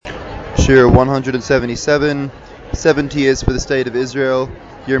Shir 177, 70 years for the State of Israel,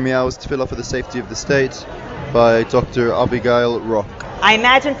 Yirmiyahu's Tefillah for the Safety of the State, by Dr. Abigail Rock. I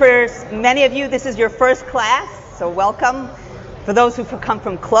imagine for many of you this is your first class, so welcome. For those who have come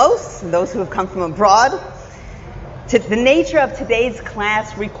from close, and those who have come from abroad, the nature of today's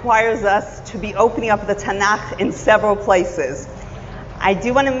class requires us to be opening up the Tanakh in several places. I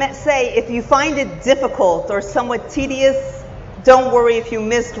do want to say, if you find it difficult or somewhat tedious, don't worry if you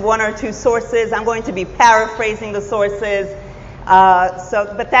missed one or two sources. I'm going to be paraphrasing the sources.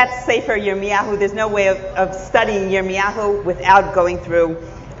 But that's Sefer Yirmiyahu. There's no way of studying Yirmiyahu without going through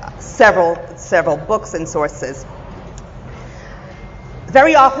several books and sources.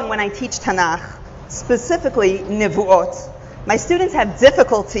 Very often when I teach Tanakh, specifically Nevuot, my students have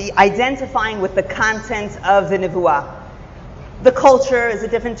difficulty identifying with the content of the Nevuah. The culture is a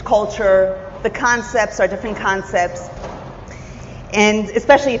different culture. The concepts are different concepts. And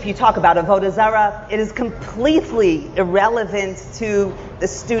especially if you talk about Avodah Zarah, it is completely irrelevant to the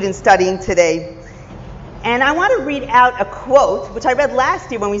student studying today. And I want to read out a quote, which I read last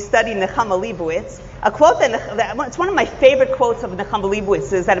year when we studied Nechama Leibowitz. A quote it's one of my favorite quotes of Nechama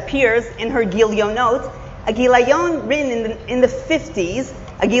Leibowitz that appears in her Gilayonot, a Gilayon written in the 50s,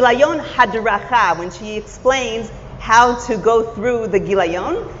 a Gilayon Hadracha, when she explains how to go through the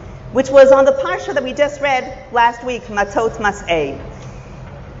Gilayon, which was on the parsha that we just read last week, Matot Mas'eh.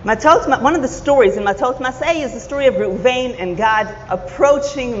 One of the stories in Matot Mas'eh is the story of Reuven and Gad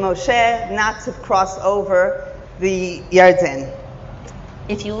approaching Moshe not to cross over the Yarden.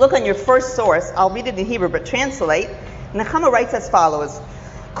 If you look on your first source, I'll read it in Hebrew but translate, Nechama writes as follows: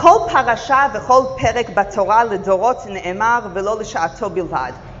 Kol parasha v'chol perek b'Torah ledorot ne'emar v'lo l'sha'ato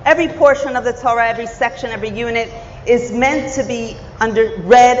bilvad. Every portion of the Torah, every section, every unit is meant to be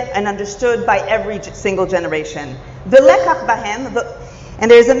read and understood by every single generation. V'lekach bahem, and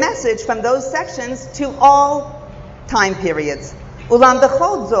there's a message from those sections to all time periods. Ulam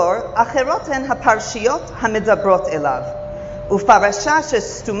b'chol dor acheroten haparshiyot hamidabrot elav. Ufarasha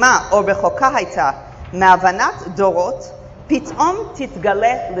shestuma or rechoka hayta ma'avanat dorot pitom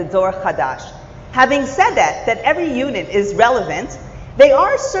titgale ledor chadash. Having said that every unit is relevant, there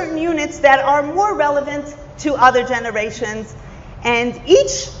are certain units that are more relevant to other generations, and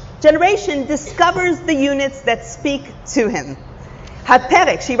each generation discovers the units that speak to him.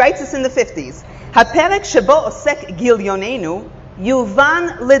 Haperek, she writes this in the 50s, Haperek shebo osek gilyonenu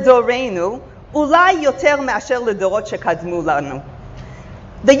yuvan ledorenu ulai yoter me'asher ledorot shekadmu lanu.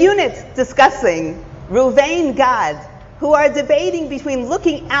 The unit discussing Reuven, Gad, who are debating between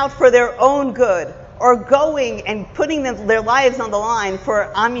looking out for their own good or going and putting their lives on the line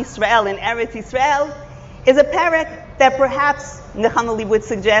for Am Yisrael and Eretz Yisrael, is a perek that perhaps Nechama Leibowitz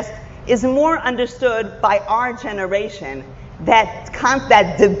suggests is more understood by our generation. That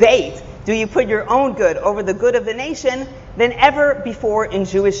debate, do you put your own good over the good of the nation, than ever before in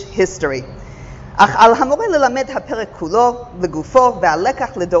Jewish history. אך על המורה ללמד הפרק כולו לגופו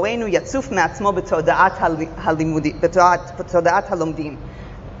והלקח לדורנו יצוף מעצמו בתודעת הלומדים.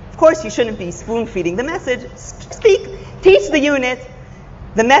 Of course, you shouldn't be spoon-feeding the message. Teach the unit.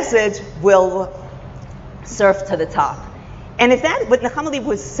 The message will surf to the top. And if what Nechama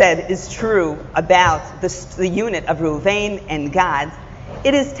Leibowitz said is true about the unit of Reuven and Gad,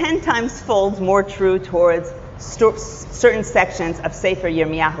 it is 10 times fold more true towards certain sections of Sefer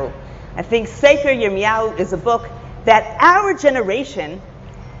Yirmiyahu. I think Sefer Yirmiyahu is a book that our generation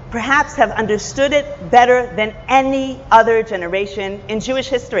perhaps have understood it better than any other generation in Jewish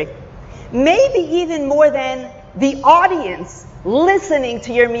history. Maybe even more than the audience listening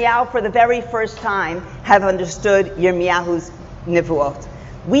to Yirmiyahu for the very first time have understood Yirmiyahu's Nevuot.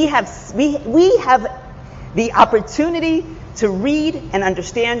 We have the opportunity to read and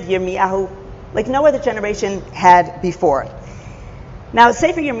understand Yirmiyahu like no other generation had before. Now,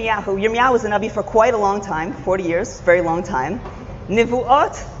 Sefer Yirmiyahu was a Navi for quite a long time, 40 years, very long time.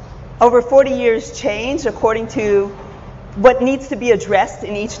 Nevuot, over 40 years changed according to what needs to be addressed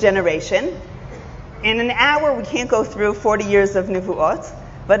in each generation. In an hour, we can't go through 40 years of Nevuot,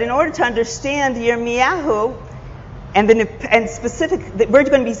 but in order to understand Yirmiyahu, and specific, we're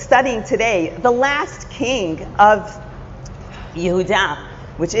going to be studying today the last king of Yehuda,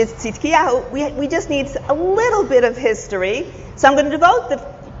 which is Tzidkiyahu. We just need a little bit of history. So I'm going to devote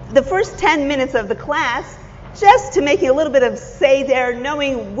the first 10 minutes of the class just to making a little bit of seder,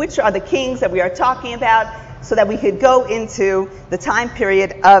 knowing which are the kings that we are talking about, so that we could go into the time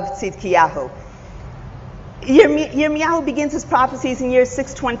period of Tzidkiyahu. Yirmiyahu begins his prophecies in year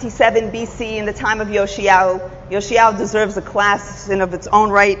 627 BC in the time of Yoshiyahu. Yoshiyahu deserves a class in of its own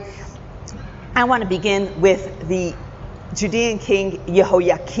right. I want to begin with the Judean king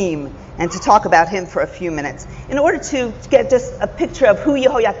Yehoiakim, and to talk about him for a few minutes. In order to get just a picture of who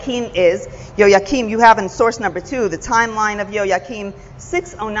Yehoiakim is, Yehoiakim, you have in source number 2, the timeline of Yehoiakim,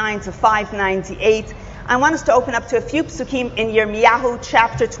 609 to 598. I want us to open up to a few psukim in Yirmiyahu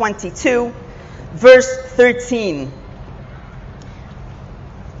chapter 22, verse 13.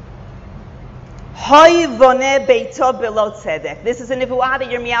 Hoy voneh beito belo tzedek. This is a nevuah that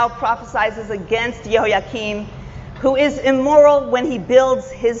Yirmiyahu prophesies against Yehoiakim, who is immoral when he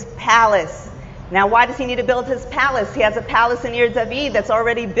builds his palace. Now, why does he need to build his palace? He has a palace in Ir David that's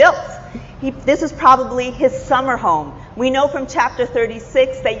already built. This is probably his summer home. We know from chapter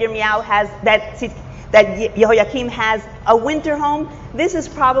 36 that Yirmiyahu has that Yehoiakim has a winter home. This is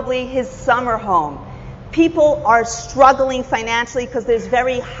probably his summer home. People are struggling financially because there's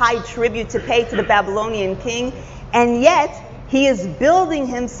very high tribute to pay to the Babylonian king, and yet he is building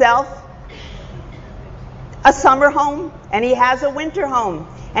himself a summer home, and he has a winter home,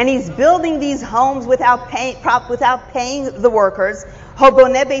 and he's building these homes without paying the workers.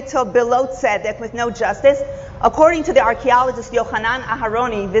 Hoboneh beito belo tzedek, with no justice. According to the archaeologist Yochanan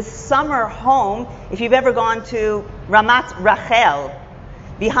Aharoni, this summer home, if you've ever gone to Ramat Rachel,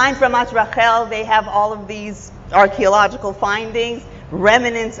 behind Ramat Rachel they have all of these archaeological findings,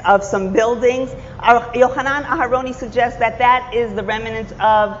 remnants of some buildings. Yochanan Aharoni suggests that is the remnant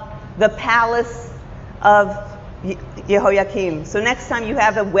of the palace of Yehoiakim. So next time you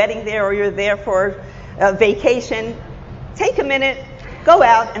have a wedding there, or you're there for a vacation, take a minute, go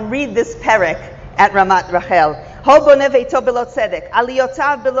out and read this perek at Ramat Rachel. Hoboneh beito belo tzedek,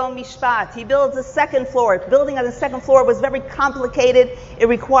 aliyotav belo mishpat. He builds a second floor. Building on the second floor was very complicated. It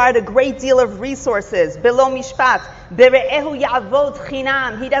required a great deal of resources. Belo mishpat, bere'ehu ya'avod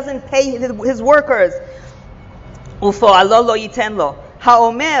chinam. He doesn't pay his workers. Ufo'alo lo yiten lo.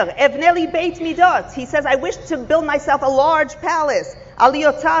 Haomer, evneli beit midot. He says, I wish to build myself a large palace.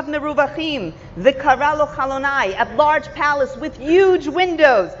 Aliyotav meruvachim, v'kara lo chalonai. A large palace with huge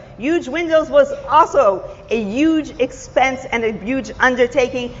windows. Huge windows was also a huge expense and a huge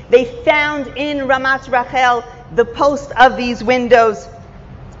undertaking. They found in Ramat Rachel the post of these windows.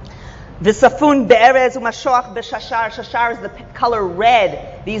 V'safun be'erez u'mashoach b'shashar. Shashar is the color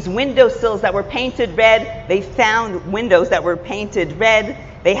red. These windowsills that were painted red, they found windows that were painted red.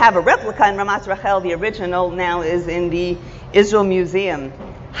 They have a replica in Ramat Rachel. The original now is in the Israel Museum.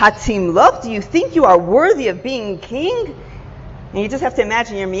 Hatimlok, do you think you are worthy of being king? And you just have to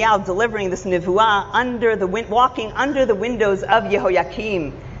imagine Yirmiyahu delivering this nevuah walking under the windows of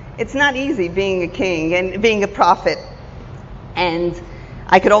Yehoiakim. It's not easy being a king and being a prophet. And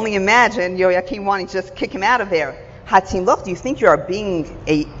I could only imagine Yehoiakim wanting to just kick him out of there. Hatim, look, do you think you're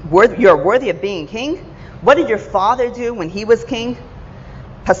worthy of being king? What did your father do when he was king?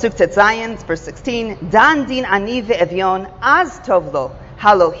 Pasuk Tetzayin, verse 16. Dan din ani ve'evyon az tovlo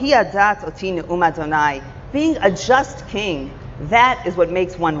halo hi adat oti ne'um Adonai. Being a just king, that is what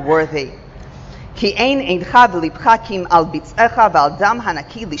makes one worthy. Ki ein eincha v'libcha kim al bitz'echa v'al dam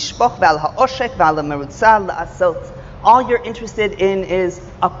hanaki lishpoch v'al ha'oshek v'al ha'merutza la'asot. All you're interested in is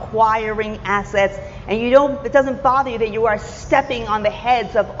acquiring assets, and it doesn't bother you that you are stepping on the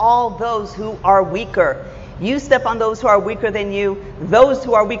heads of all those who are weaker. You step on those who are weaker than you. Those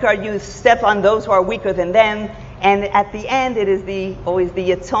who are weaker than you step on those who are weaker than them. And at the end, it is always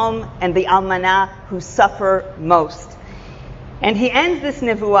the yatom and the almanah who suffer most. And he ends this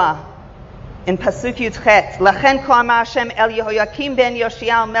nevuah in Pasuk Yudchet. Lachen ko amar Hashem el Yehoiakim ben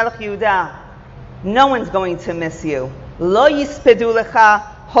Yoshiyahu melech Yehuda. No one's going to miss you. Lo yispedu lecha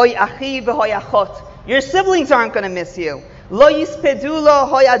hoy achi v'hoy achot. Your siblings aren't going to miss you. Lo yispedu lo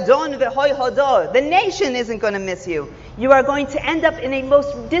hoy adon v'hoy hodo. The nation isn't going to miss you. You are going to end up in a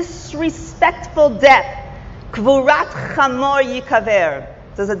most disrespectful death. Kvurat chamor yikaver.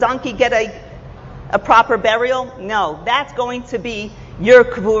 Does a donkey get a proper burial? No. That's going to be your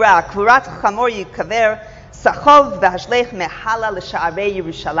kvura. Kvurat chamor yikaver. Sachov v'hashlech mehala l'sha'arei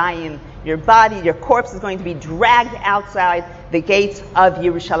Yerushalayim. Your body, your corpse is going to be dragged outside the gates of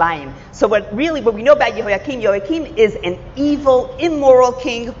Yerushalayim. So what we know about Yehoiakim is an evil, immoral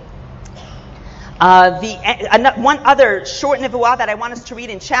king. One other short nevuah that I want us to read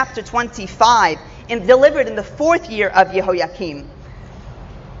in chapter 25, delivered in the 4th year of Yehoiakim.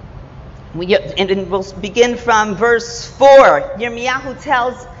 We'll begin from verse 4. Yirmiyahu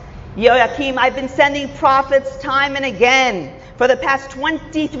tells Yehoiakim, I've been sending prophets time and again for the past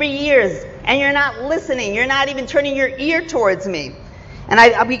 23 years, and you're not listening. You're not even turning your ear towards me. And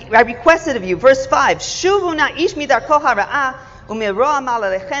I requested of you, verse 5, Shuvu na ish midarko hara'ah u'miroa mal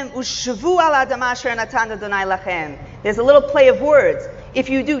alechem u'shvu al adama asher natan Adonai lachem. There's a little play of words. If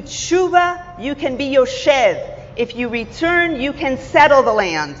you do tshuva, you can be yoshev. If you return, you can settle the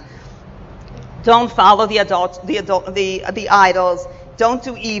land. Don't follow the idols. Don't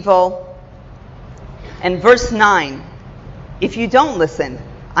do evil. And verse 9, if you don't listen,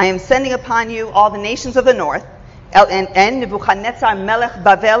 I am sending upon you all the nations of the north, and Nebuchadnezzar melech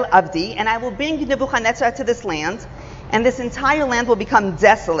Bavel Avdi, and I will bring Nebuchadnezzar to this land, and this entire land will become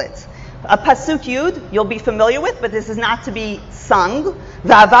desolate. A Pasuk Yud, you'll be familiar with, but this is not to be sung.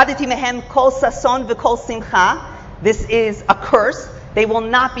 Va'avaditi mehem kol sason v'kol simcha. This is a curse. They will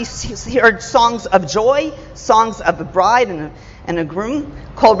not be heard songs of joy, songs of a bride and a groom.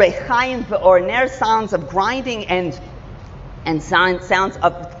 Kol rechaim v'orner, sounds of grinding and sounds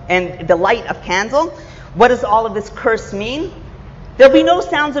of and the light of candle. What does all of this curse mean? There'll be no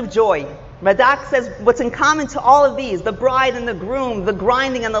sounds of joy. Radak says what's in common to all of these, the bride and the groom, the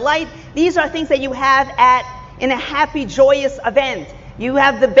grinding and the light, these are things that you have in a happy, joyous event. You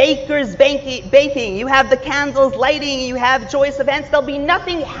have the bakers baking, you have the candles lighting, you have joyous events. There'll be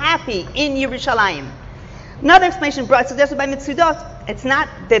nothing happy in Yerushalayim. Another explanation suggested by Mitzudot, it's not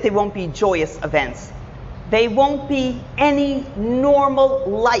that there won't be joyous events. They won't be any normal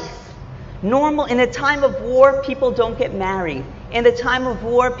life. Normal, in a time of war, people don't get married. In the time of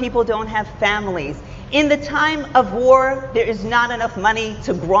war, people don't have families. In the time of war, there is not enough money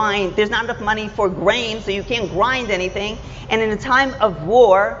to grind. There's not enough money for grain, so you can't grind anything. And in a time of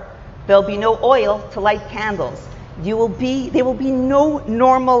war, there'll be no oil to light candles. There will be no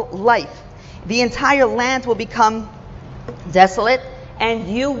normal life. The entire land will become desolate, and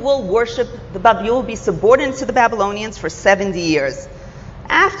you will you will be subordinate to the Babylonians for 70 years.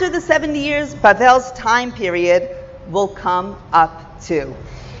 After the 70 years, Bavel's time period will come up too.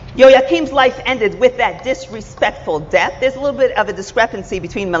 Yoakim's life ended with that disrespectful death. There's a little bit of a discrepancy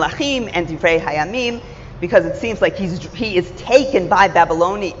between Melachim and Divrei Hayamim, because it seems like he is taken by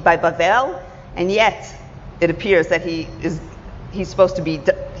Bavel, and yet it appears that he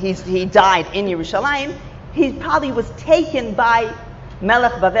died in Yerushalayim. He probably was taken by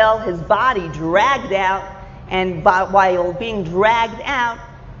Melech Bavel, his body dragged out, and while being dragged out,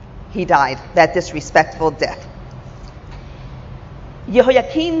 he died, that disrespectful death.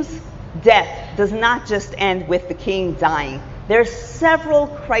 Yehoiakim's death does not just end with the king dying. There are several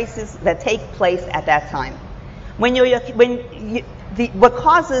crises that take place at that time. What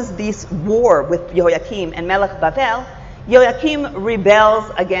causes this war with Yehoiakim and Melech Bavel, Yehoiakim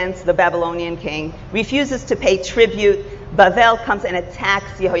rebels against the Babylonian king, refuses to pay tribute. Bavel comes and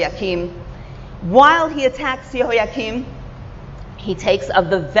attacks Yehoiakim. While he attacks Yehoiakim, he takes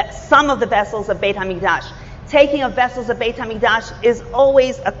some of the vessels of Beit HaMikdash. Taking of vessels of Beit HaMikdash is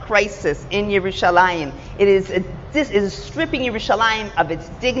always a crisis in Yerushalayim. It is stripping Yerushalayim of its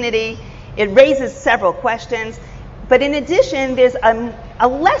dignity. It raises several questions. But in addition, there's a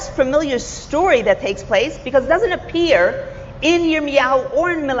less familiar story that takes place, because it doesn't appear in Yirmiyahu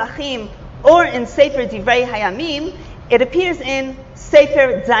or in Melachim or in Sefer Divrei Hayamim. It appears in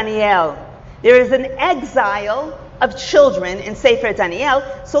Sefer Daniel. There is an exile of children in Sefer Daniel.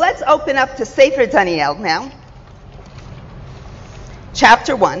 So let's open up to Sefer Daniel now.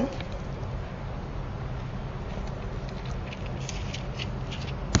 Chapter 1.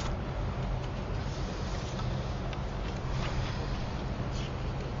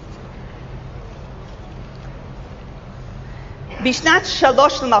 Bishnat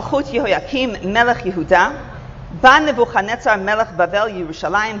Shalosh L'Malchut Yehoiakim Melech Yehuda, Ba Nebuchadnezzar Melech Bavel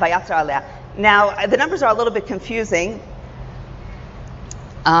Yerushalayim Vayatzar Aleh. Now, the numbers are a little bit confusing.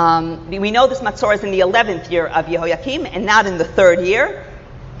 We know this Matzor is in the 11th year of Yehoiakim and not in the 3rd year.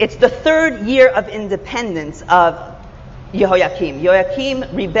 It's the 3rd year of independence of Yehoiakim.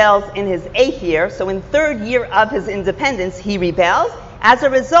 Yehoiakim rebels in his 8th year, so in the 3rd year of his independence, he rebels. As a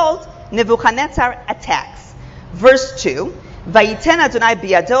result, Nebuchadnezzar attacks. Verse 2, Vayiten Adonai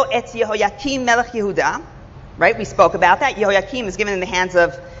biyado et Yehoiakim melech Yehuda. Right, we spoke about that. Yehoiakim is given in the hands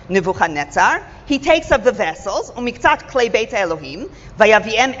of Nebuchadnezzar. He takes of the vessels, umiktat klei beit Elohim,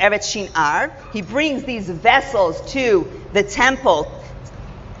 vayaviem eretz Shinar. He brings these vessels to the temple,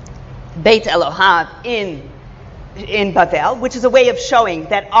 Beit Elohav in Bavel, which is a way of showing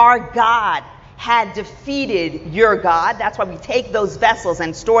that our God had defeated your God. That's why we take those vessels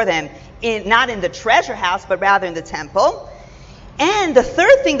and store them not in the treasure house, but rather in the temple. And the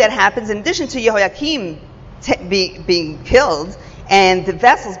third thing that happens, in addition to Yehoiakim being killed and the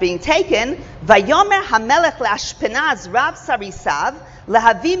vessels being taken, Vayomer Hamelech leAshpenaz Rav Sarisav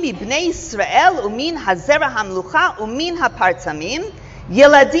lehavi mibnei Yisrael umin hazera hamlucha umin hapartamim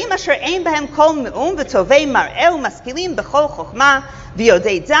ילדים אשר אין בהם כל מאום וטובי מראה ומשכילים בכל חוכמה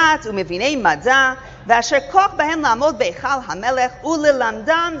ויודעי דת ומביני מדע ואשר כוח בהם לעמוד בהיכל המלך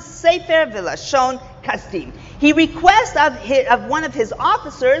וללמדם ספר ולשון Kasdim. He requests of one of his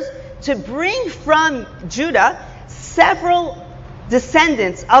officers to bring from Judah several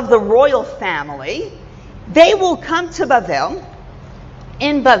descendants of the royal family. They will come to Bavel.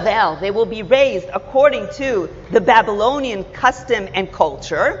 In Bavel, they will be raised according to the Babylonian custom and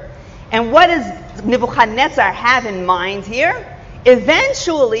culture. And what does Nebuchadnezzar have in mind here?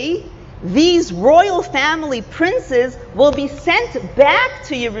 Eventually, these royal family princes will be sent back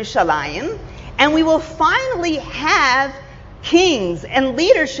to Yerushalayim, and we will finally have kings and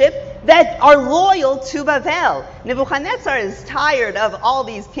leadership that are loyal to Bavel. Nebuchadnezzar is tired of all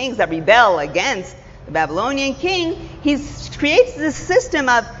these kings that rebel against the Babylonian king. He creates this system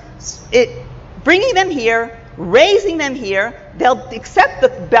of bringing them here, raising them here. They'll accept the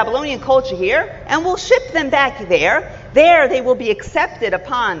Babylonian culture here, and we'll ship them back there. There they will be accepted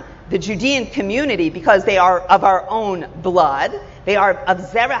upon the Judean community because they are of our own blood. They are of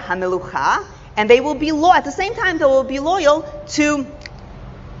Zerah HaMelucha, and they will be loyal. At the same time, they will be loyal to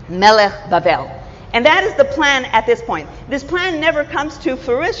Melech Bavel. And that is the plan at this point. This plan never comes to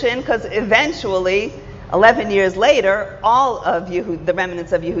fruition because eventually, 11 years later, all of the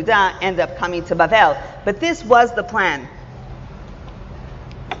remnants of Yehudah end up coming to Bavel. But this was the plan.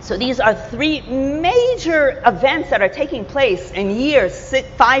 So these are three major events that are taking place in year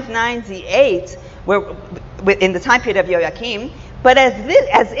 598, in the time period of Yoakim. But as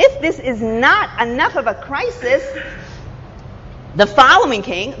if this is not enough of a crisis, the following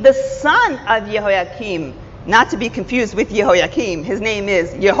king, the son of Yehoiakim, not to be confused with Yehoiakim, his name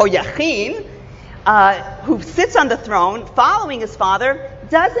is Yehoiachin, who sits on the throne following his father,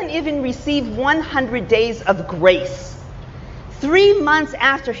 doesn't even receive 100 days of grace. 3 months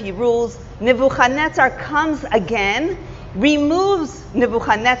after he rules, Nebuchadnezzar comes again, removes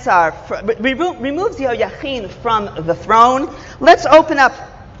Yehoiachin from the throne. Let's open up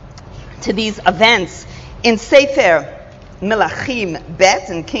to these events in Sefer Melachim Bet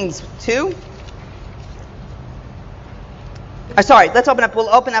in Kings 2. We'll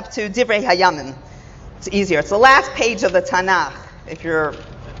open up to Divrei Hayamim. It's easier. It's the last page of the Tanakh,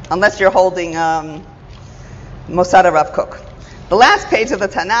 unless you're holding Mosad Rav Kook. The last page of the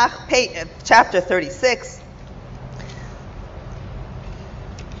Tanakh, chapter 36.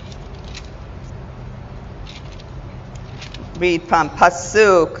 Read from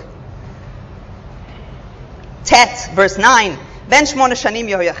Pasuk Tet, verse 9. Ben shmona shanim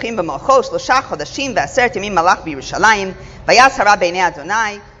Yehoiachim b'malcho shlosha chodashim ve'aseret yamim malach b'Yerushalayim vayas hara b'nei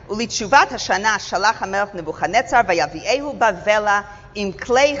Adonai u'litshuvat hashana shalach hamelech Nebuchadnezzar vayaviehu bavela im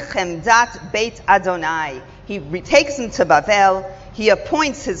klei chemdat beit Adonai. He takes him to Bavel. He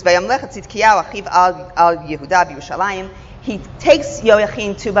appoints his vayamlech Tzidkiyahu achiv al Yehudah b'Yerushalayim. He takes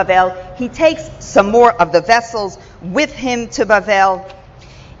Yoachin to Bavel. He takes some more of the vessels with him to Bavel.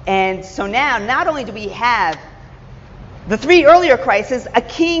 And so now, not only do we have the three earlier crises, a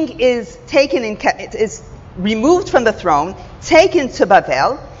king is is removed from the throne, taken to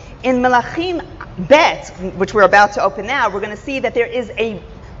Bavel. In Melachim Bet, which we're about to open now, we're going to see that there is a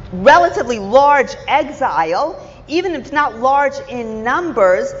relatively large exile. Even if not large in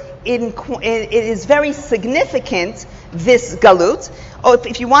numbers, it is very significant, this galut.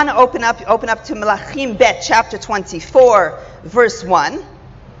 If you want to open up to Melachim Bet, chapter 24, verse 1.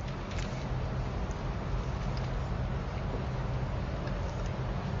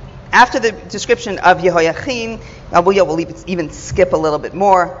 After the description of Yehoiachin, we'll even skip a little bit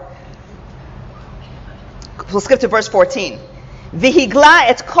more. We'll skip to verse 14. V'higla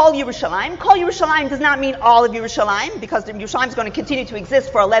et kol Yerushalayim. Kol Yerushalayim does not mean all of Yerushalayim, because Yerushalayim is going to continue to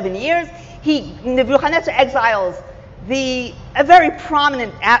exist for 11 years. Nebuchadnezzar exiles a very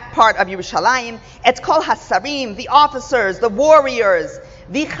prominent part of Yerushalayim. Et kol hasarim, the officers, the warriors,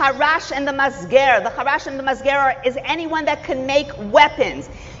 the charash and the masger. The charash and the masger is anyone that can make weapons.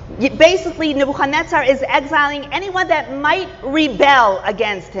 Basically, Nebuchadnezzar is exiling anyone that might rebel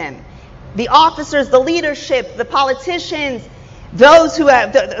against him. The officers, the leadership, the politicians,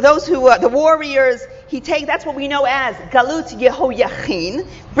 the warriors. That's what we know as Galut Yehoiachin.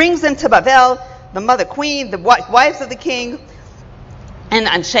 Brings them to Bavel, the mother queen, the wives of the king, and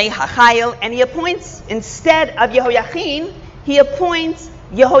Anshei HaChayil. And he appoints, instead of Yehoiachin, he appoints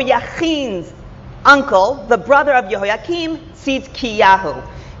Yehoiachin's uncle, the brother of Yehoiakim, Tzidkiyahu,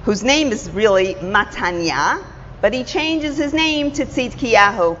 whose name is really Matanya, but he changes his name to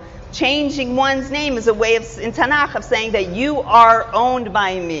Tzidkiyahu. Changing one's name is a way in Tanakh of saying that you are owned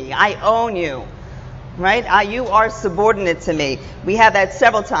by me. I own you. Right? You are subordinate to me. We have that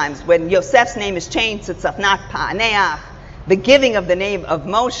several times. When Yosef's name is changed to Tzafnat Pa'aneach, the giving of the name of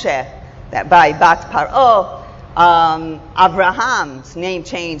Moshe, that by Bat Paro, Abraham's name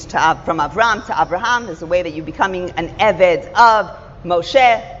changed from Avram to Abraham is the way that you're becoming an Eved of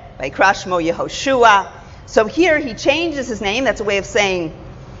Moshe, by Krashmo Yehoshua. So here he changes his name. That's a way of saying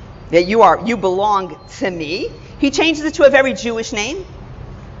that you belong to me. He changes it to a very Jewish name,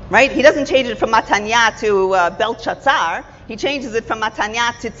 right? He doesn't change it from Matanya to Belshazzar. He changes it from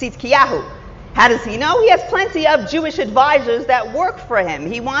Matanya to Tzidkiyahu. How does he know? He has plenty of Jewish advisors that work for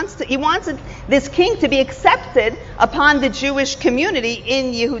him. He wants this king to be accepted upon the Jewish community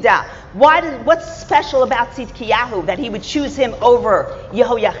in Yehuda. What's special about Tzidkiyahu that he would choose him over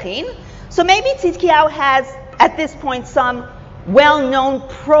Yehoiachin? So maybe Tzidkiyahu has, at this point, some well-known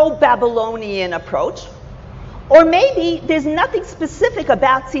pro-Babylonian approach. Or maybe there's nothing specific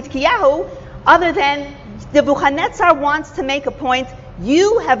about Tzidkiyahu other than Nebuchadnezzar wants to make a point.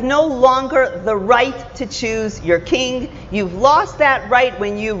 You have no longer the right to choose your king. You've lost that right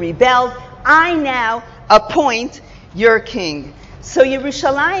when you rebelled. I now appoint your king. So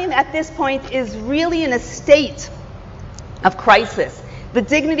Yerushalayim at this point is really in a state of crisis. The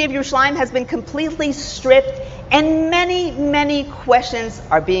dignity of Yerushalayim has been completely stripped, and many, many questions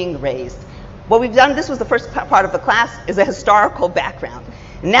are being raised. What we've done, this was the first part of the class, is a historical background.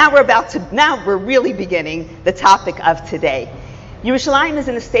 Now we're really beginning the topic of today. Yerushalayim is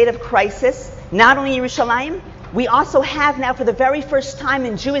in a state of crisis. Not only Yerushalayim, we also have now, for the very first time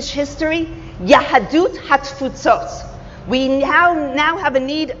in Jewish history, Yahadut HaTfutzot. We now have a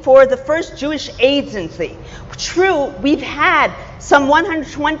need for the first Jewish agency. True, we've had some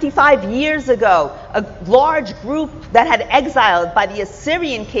 125 years ago a large group that had exiled by the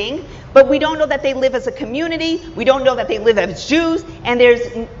Assyrian king, but we don't know that they live as a community. We don't know that they live as Jews, and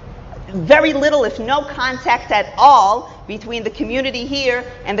there's very little, if no contact at all, between the community here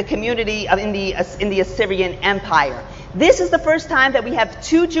and the community in the Assyrian Empire. This is the first time that we have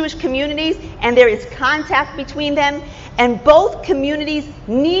two Jewish communities and there is contact between them, and both communities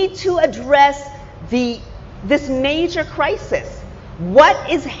need to address this major crisis. What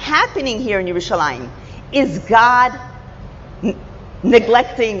is happening here in Yerushalayim? Is God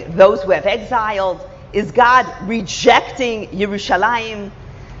neglecting those who have exiled? Is God rejecting Yerushalayim?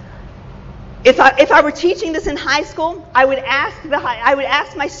 If I were teaching this in high school, I would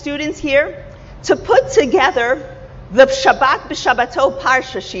ask my students here to put together the Shabbat B'Shabbato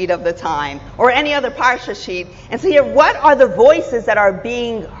Parsha sheet of the time, or any other Parsha sheet, and say, here, what are the voices that are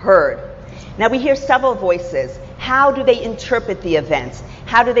being heard? Now we hear several voices. How do they interpret the events?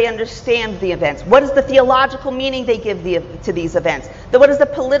 How do they understand the events? What is the theological meaning they give to these events? What is the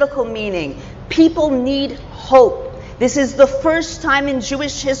political meaning? People need hope. This is the first time in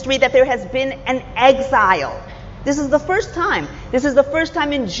Jewish history that there has been an exile. This is the first time. This is the first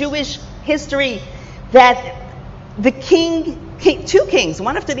time in Jewish history that the two kings,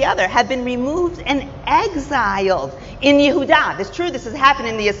 one after the other, have been removed and exiled in Yehuda. It's true, this has happened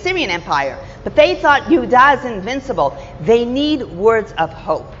in the Assyrian Empire, but they thought Yehuda is invincible. They need words of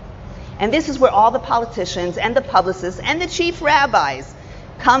hope. And this is where all the politicians and the publicists and the chief rabbis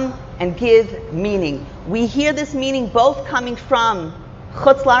come and give meaning. We hear this meaning both coming from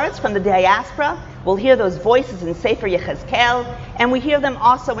Chutz La'aretz, from the diaspora. We'll hear those voices in Sefer Yechezkel, and we hear them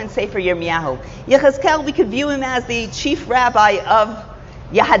also in Sefer Yirmiyahu. Yechezkel, we could view him as the chief rabbi of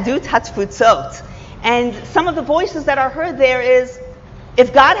Yahadut HaTfutzot. And some of the voices that are heard there is,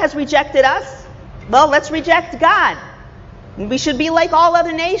 if God has rejected us, well, let's reject God. We should be like all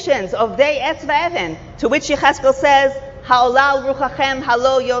other nations, Ovdei Etz V'Even, to which Yechezkel says, Ha'olal ruchachem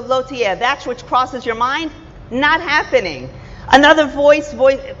halo lo tiyeh. That which crosses your mind, not happening. Another voice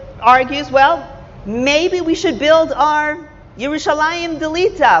argues, well, maybe we should build our Yerushalayim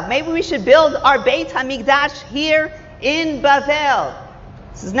Delita. Maybe we should build our Beit HaMikdash here in Bavel.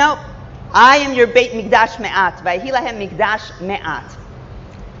 He says, no, I am your Beit Mikdash Me'at. Vayilahem Mikdash Me'at.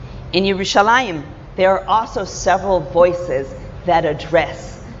 In Yerushalayim, there are also several voices that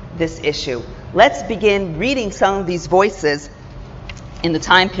address this issue. Let's begin reading some of these voices in the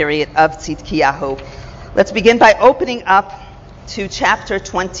time period of Tzidkiyahu. Let's begin by opening up to chapter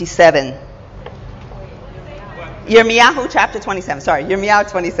 27. Yirmiyahu chapter 27. Sorry,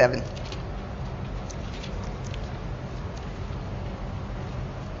 Yirmiyahu 27.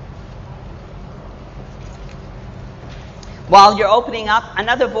 While you're opening up,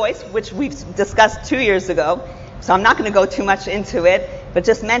 another voice, which we've discussed 2 years ago, so I'm not going to go too much into it, but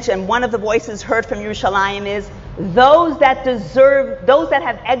just mention one of the voices heard from Yerushalayim is, those that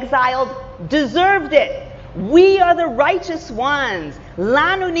have exiled deserved it. We are the righteous ones.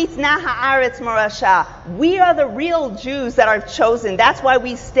 Lanu nitna haaretz morasha. We are the real Jews that are chosen. That's why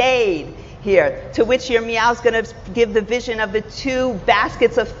we stayed here. To which Yirmiyahu is going to give the vision of the two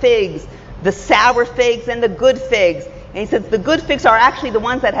baskets of figs, the sour figs and the good figs. And he says the good figs are actually the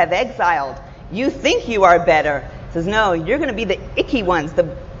ones that have exiled. You think you are better. He says, no, you're going to be the icky ones,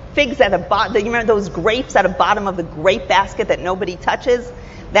 the figs at the bottom. You remember those grapes at the bottom of the grape basket that nobody touches?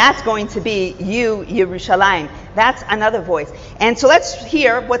 That's going to be you, Yerushalayim. That's another voice. And so let's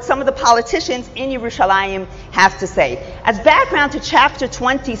hear what some of the politicians in Yerushalayim have to say. As background to chapter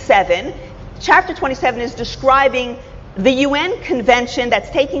 27, chapter 27 is describing the UN convention that's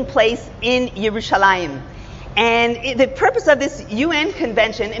taking place in Yerushalayim. And the purpose of this UN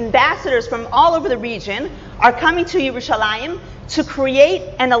convention, ambassadors from all over the region are coming to Yerushalayim to create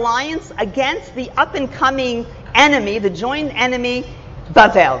an alliance against the up-and-coming enemy, the joint enemy,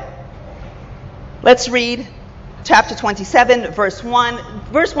 Bavel. Let's read chapter 27, verse 1.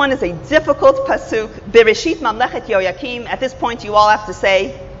 Verse 1 is a difficult pasuk. Bereshit Mamlechet Yoyakim. At this point, you all have to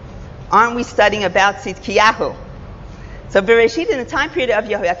say, aren't we studying about Tzidkiyahu? So Bereshit, in the time period of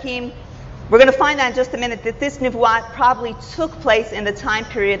Yehoyakim, we're going to find out in just a minute that this nivuah probably took place in the time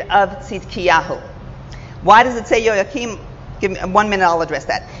period of Tzidkiyahu. Why does it say Yoyakim? Give me 1 minute, I'll address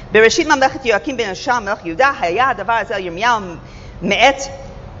that. Bereshit Mamlechet Yoyakim ben Yosham melech Yehuda haya davar azel Yirmiyahu me'et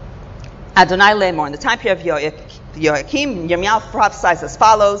Adonai Lemor. In the time period of Yoyakim, Yirmiyahu prophesies as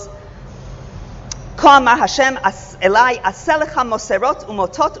follows: כה אמר Hashem Elai aseh lecha moserot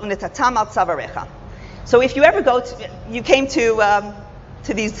umotot unetatam al tzavarecha. So if you ever you came to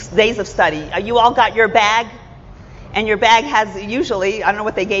these days of study, you all got your bag, and your bag has usually, I don't know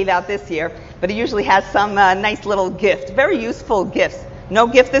what they gave out this year, but it usually has some nice little gift, very useful gifts. No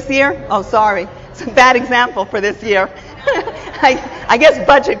gift this year? Oh, sorry. It's a bad example for this year. I guess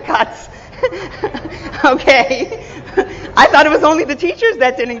budget cuts. Okay. I thought it was only the teachers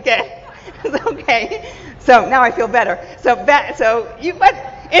that didn't get. Okay. So now I feel better. But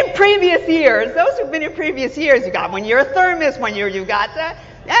in previous years, those who've been in previous years, you got 1 year a thermos, 1 year you got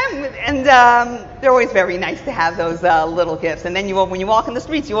they're always very nice to have those little gifts. And then when you walk in the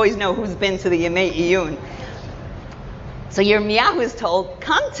streets, you always know who's been to the Yemei Iyun. So Yirmiyahu is told,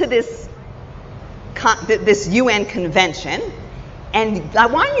 come to this UN convention, and I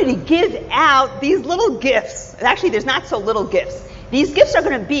want you to give out these little gifts. Actually, there's not so little gifts. These gifts are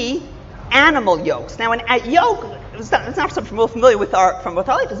going to be animal yokes. Now, a yoke, it's not something we're familiar with from our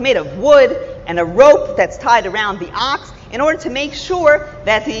life. It's made of wood and a rope that's tied around the ox in order to make sure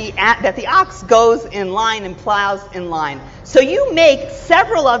that the ox goes in line and plows in line. So you make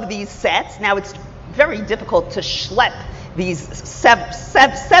several of these sets. Now, it's very difficult to schlep these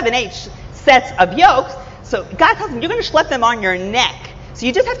 7-8 sets of yokes. So God tells them, you're going to schlep them on your neck. So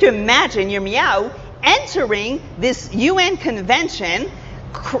you just have to imagine Yirmiyahu entering this UN convention,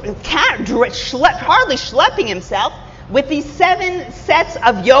 hardly schlepping himself, with these 7 sets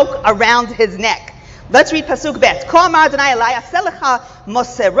of yoke around his neck. Let's read pasuk bet. כה אמר אדוני אלי עשה לך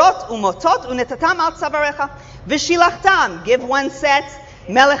מוסרות ומוטות ונתתם על צוואריך ושילחתם. Give 1 set.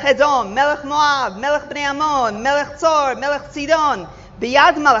 מלך אדום, מלך מואב, מלך בני עמון, מלך צור, מלך צידון.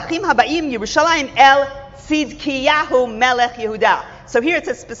 ביד מלכים הבאים ירושלים אל Tzidkiyahu melech Yehuda. So here it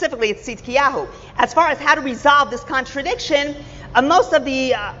says specifically it's Tzidkiyahu. As far as how to resolve this contradiction, most of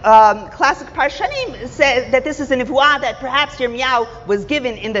the classic Parshanim say that this is a nivuah that perhaps Yirmiyahu was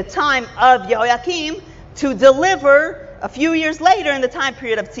given in the time of Yehoyakim to deliver a few years later in the time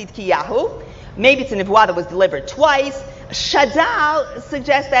period of Tzidkiyahu. Maybe it's a nivuah that was delivered twice. Shadal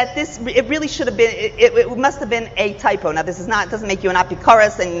suggests that it really should have been, it must have been a typo. Now, doesn't make you an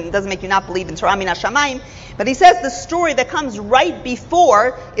apikoros and doesn't make you not believe in Torah min hashamayim. But he says the story that comes right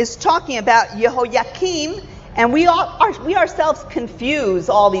before is talking about Yehoyakim, and we ourselves confuse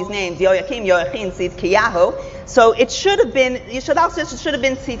all these names, Yehoyakim, Yoachin, Tzidkiyahu. So it should have been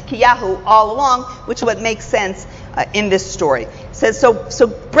Tzidkiyahu all along, which is what makes sense in this story. It says, so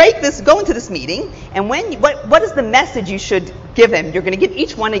go into this meeting, and what is the message you should give him? You're going to give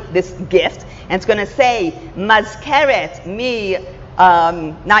each one this gift, and it's going to say, Mazkeret mi,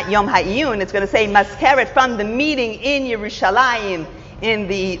 not Yom Ha'iyun, it's going to say Mazkeret from the meeting in Yerushalayim in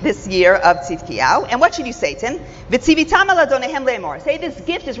this year of Tzidkiyahu. And what should you say to him? V'tzivitam al adonehem le'emor. Say this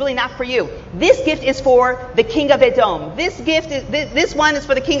gift is really not for you. This gift is for the king of Edom. This one is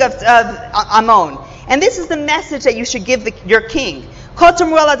for the king of Ammon. And this is the message that you should give your king. Kol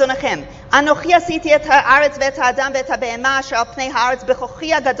tomru al adonechem. Anochi asiti et ha'aretz ve'et ha'adam ve'et ha'be'ema asher al pnei ha'aretz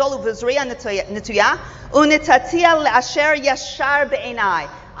b'chochi ha'gadol u'v'zrui ha'netuya u'netatia le'asher yashar be'enai.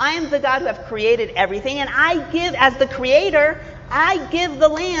 I am the God who have created everything, and I give, as the creator, I give the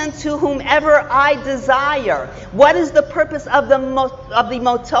land to whomever I desire. What is the purpose of the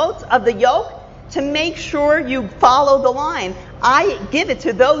motot, of the yoke? To make sure you follow the line. I give it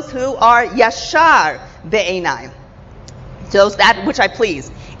to those who are yashar be'enai, those that which I please.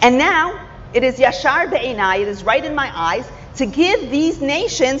 And now It is yashar be'enai, it is right in my eyes, to give these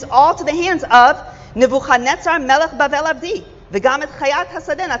nations all to the hands of Nebuchadnezzar melech Bavel abdi. V'gam et chayat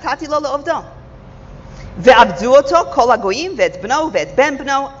hasadeh natati lo le'ovdo. Ve'avdu oto kol hagoyim ve'et bno ve'et ben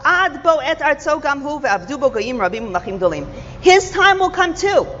bno ad bo et artzo gam hu ve'avdu bo goyim rabim u'machim dolim. His time will come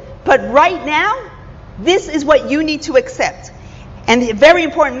too. But right now, this is what you need to accept. And a very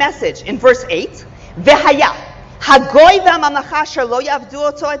important message in verse 8. Ve'haya hagoy ve'amamlacha asher lo yavdu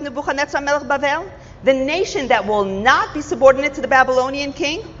oto et Nebuchadnezzar melech Bavel. The nation that will not be subordinate to the Babylonian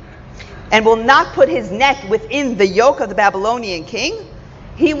king and will not put his neck within the yoke of the Babylonian king,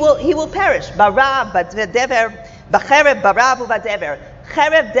 he will perish. Barav, badever, bacherev, barav, uvadever.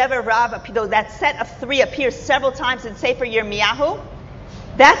 Cherev, dever, rav, that set of three appears several times in Sefer Yirmiyahu.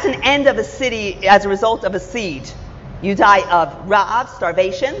 That's an end of a city as a result of a siege. You die of ra'av,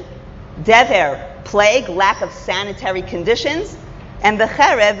 starvation, dever, plague, lack of sanitary conditions, and the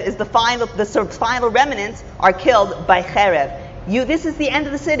cherev is the final remnants are killed by cherev. This is the end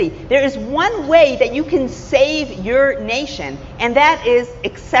of the city. There is one way that you can save your nation, and that is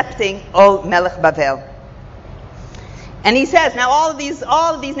accepting O Melech Bavel. And he says, now all of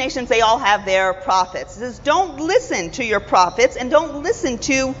these nations, they all have their prophets. He says, don't listen to your prophets and don't listen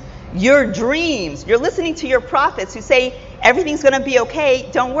to your dreams. You're listening to your prophets who say everything's going to be okay.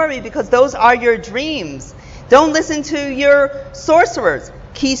 Don't worry, because those are your dreams. Don't listen to your sorcerers.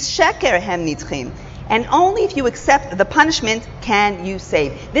 Ki sheker hem nitchim. And only if you accept the punishment can you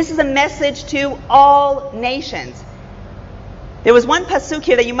save. This is a message to all nations. There was one pasuk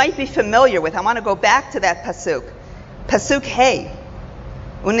here that you might be familiar with. I want to go back to that pasuk. Pasuk Hey.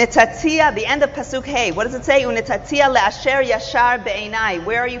 Unetatia, the end of pasuk Hey. What does it say? Unetatia le'asher yashar be'enai.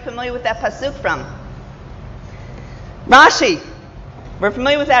 Where are you familiar with that pasuk from? Rashi. We're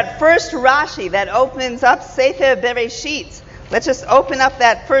familiar with that first Rashi that opens up Sefer Bereshit. Let's just open up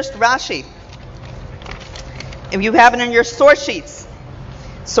that first Rashi. If you have it in your source sheets.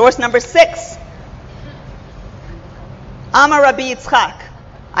 Source number 6. Amar Rabbi Yitzchak.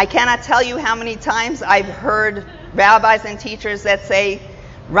 I cannot tell you how many times I've heard rabbis and teachers that say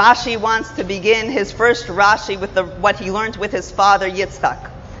Rashi wants to begin his first Rashi with what he learned with his father Yitzchak.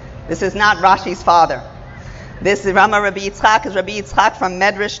 This is not Rashi's father. This is Amar Rabbi Yitzchak, is Rabbi Yitzchak from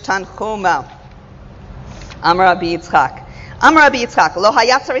Medrash Tanchuma. Amar Rabbi Yitzchak. Amar Rabbi Yitzchak, Lo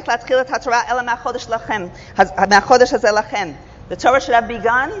haya tzarich latchil et haTorah ela ma'chodesh lachem, ma'chodesh hazeh lachem. The Torah should have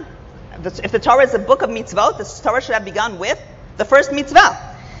begun, if the Torah is a book of mitzvot, the Torah should have begun with the first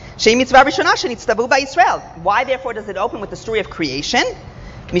mitzvah. Shei mitzvah rishonah shenitztavu ba'Yisrael. Why therefore does it open with the story of creation?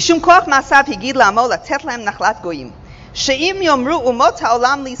 Mishum koach ma'asav higid la'amo latet lahem nachlat goyim. She'im yomru umot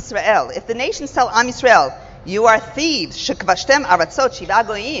ha'olam li'Yisrael. If the nations tell Am Yisrael, you are thieves. Shekvashtem aratzot shiva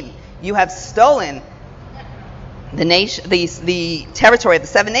goyim. You have stolen the territory of the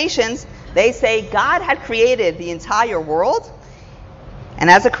 7 nations. They say God had created the entire world, and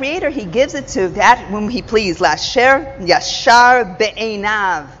as a creator, He gives it to that whom He pleased. Lasher yashar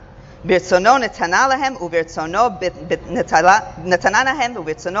be'einav. Birtzono netana lahem uvirtzono netana lahem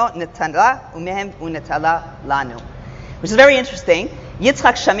uvirtzono netana umehem unetala lanu. Which is very interesting.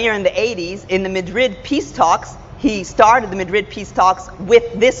 Yitzchak Shamir in the 80s, in the Madrid peace talks, he started the Madrid peace talks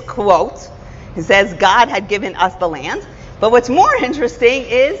with this quote. He says, God had given us the land. But what's more interesting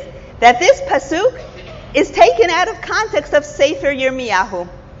is that this pasuk is taken out of context of Sefer Yirmiyahu.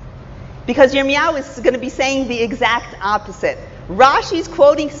 Because Yirmiyahu is going to be saying the exact opposite. Rashi's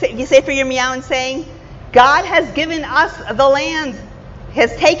quoting Sefer Yirmiyahu and saying, God has given us the land,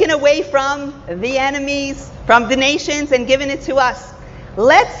 has taken away from the enemies, from the nations, and given it to us.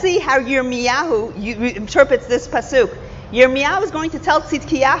 Let's see how Yirmiyahu interprets this pasuk. Yirmiyahu is going to tell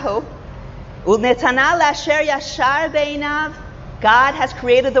Tzidkiyahu, Ulnetana lasher yashar be'einav. God has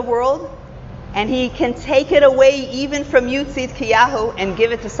created the world, and He can take it away even from you, Tzidkiyahu, and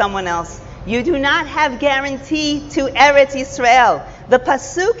give it to someone else. You do not have guarantee to Eretz Yisrael. The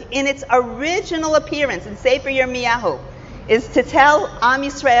pasuk in its original appearance in Sefer Yirmiyahu is to tell Am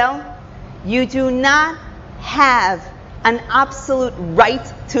Yisrael, you do not have an absolute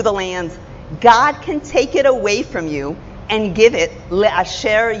right to the land. God can take it away from you and give it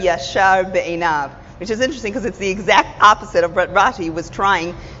le'asher yashar be'einav, which is interesting because it's the exact opposite of what Rashi was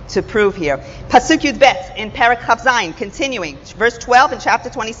trying to prove here. Pasuk Yud Bet in Parak Chav Zayin, continuing, verse 12 in chapter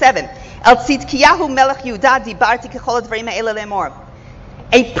 27. El Tzidkiyahu melech Yehuda dibarti kechol advarim ha'ele lemor.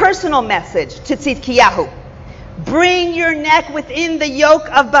 A personal message to Tzidkiyahu. Bring your neck within the yoke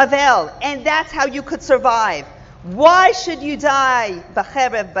of Bavel, and that's how you could survive. Why should you die?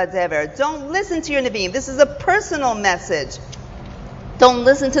 B'cherev b'dever. Don't listen to your Nevi'im. This is a personal message. Don't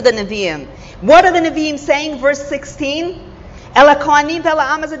listen to the Nevi'im. What are the Nevi'im saying? Verse 16. אל הכהנים ואל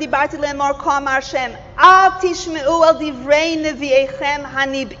העם הזה דיברתי לאמור כה אמר השם, אל תשמעו אל דברי נביאיכם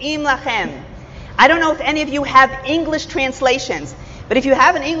הניבאים לכם. I don't know if any of you have English translations, but if you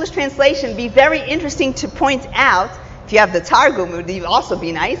have an English translation, it'd be very interesting to point out, if you have the Targum, it would also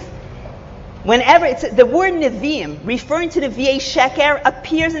be nice. Whenever it's the word Nevi'im, referring to Nevi'ei Sheker,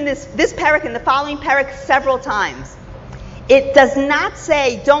 appears in this parak and the following parak several times. It does not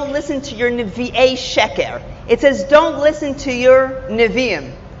say, don't listen to your Nevi'ei Sheker. It says, don't listen to your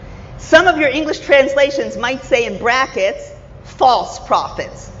Nevi'im. Some of your English translations might say in brackets, false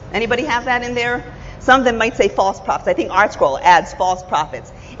prophets. Anybody have that in there? Some of them might say false prophets. I think ArtScroll adds false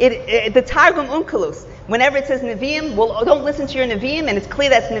prophets. The Targum Onkelos, whenever it says Nevi'im, don't listen to your Nevi'im, and it's clear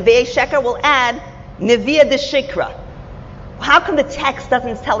that's Nevi'ei Sheker, will add Nevi'ah de Shikra. How come the text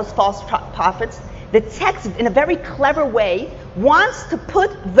doesn't tell us false prophets? The text, in a very clever way, wants to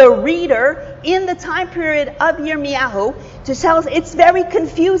put the reader in the time period of Yirmiyahu to tell us it's very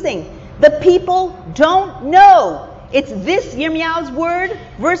confusing. The people don't know. It's this Yirmiyahu's word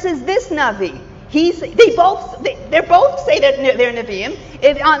versus this Navi. They both say that they're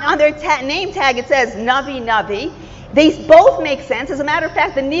Nevi'im. On their name tag it says Navi, Navi. They both make sense. As a matter of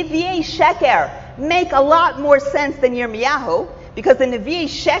fact, the Nevi'ei Sheker make a lot more sense than Yirmiyahu, because the Nevi'ei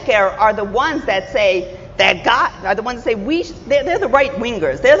Sheker are the ones that say that God, are the ones that say they're the right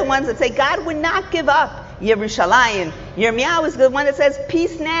wingers. They're the ones that say God would not give up Yerushalayim. Yirmiyahu is the one that says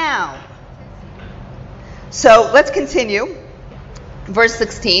peace now. So let's continue. Verse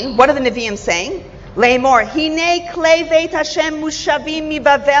 16. What are the Nevi'im saying? Le'emor, Hine klei veit Hashem mushavim mi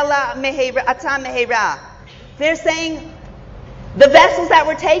Bavela ata mehera. They're saying the vessels that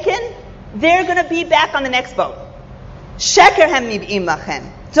were taken, they're going to be back on the next boat. Sheker hem nib'im lachem.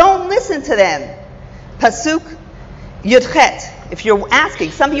 Don't listen to them. Pasuk Yudchet. If you're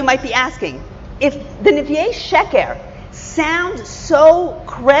asking, some of you might be asking, if the Nevi'ei Sheker sound so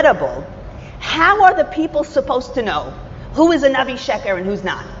credible, how are the people supposed to know who is a Navi Sheker and who's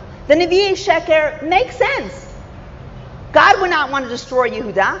not? The Nevi'ei Sheker makes sense. God would not want to destroy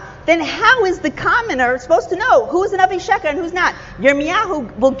Yehuda. Then how is the commoner supposed to know who is a Navi Sheker and who's not?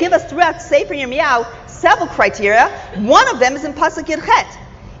 Yirmiyahu will give us throughout Sefer Yirmiyahu several criteria. One of them is in Pasuk Yudchet.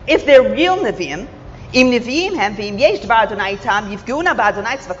 If they're real Nevi'im, im Nevi'im hem v'im yesh dvar Adonai itam yifguna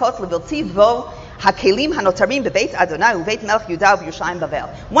ba'Adonai tzvakot levilti vo hakelim hanotarim bebeit Adonai ubeit melech Yehuda v'Yerushalayim Bavel.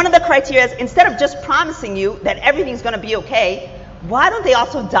 One of the criteria is, instead of just promising you that everything's going to be okay, why don't they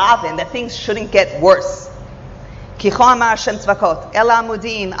also daven that things shouldn't get worse? כי כה אמר השם צבקות, אל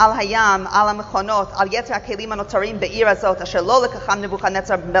העמודים, על הים, על המכונות, על יתר הכלים הנותרים בעיר הזאת, אשר לא לקחם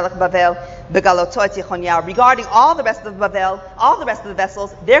נבוכדנצר מלך בבל, בגלותו את יחוניהו. Regarding all the rest of Babel, all the rest of the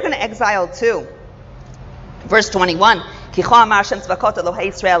vessels, they're going to exile too. Verse 21, כי כה אמר השם צבקות אלוהי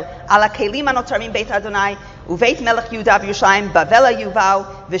ישראל, על הכלים הנותרים בית אדוני, ובית מלך יהודה וירושלים, בבל היובאו,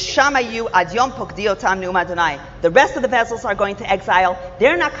 ושם היו עד יום פוקדי אותם נאום אדוני. The rest of the vessels are going to exile.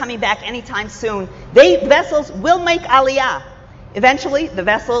 They're not coming back anytime soon. The vessels will make aliyah. Eventually, the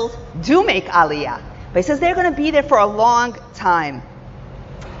vessels do make aliyah. But he says they're going to be there for a long time.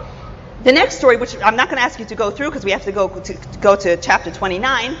 The next story, which I'm not going to ask you to go through because we have to go to chapter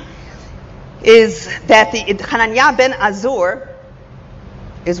 29, is that the Hananiah ben Azur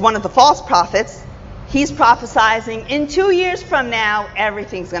is one of the false prophets. He's prophesying in 2 years from now,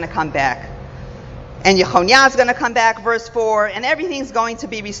 everything's going to come back. And Yechoniah is going to come back, verse 4, and everything's going to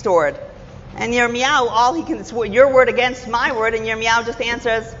be restored. And Yirmiyahu, all he can, it's your word against my word, and Yirmiyahu just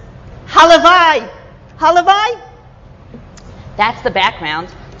answers, Halavai! Halavai! That's the background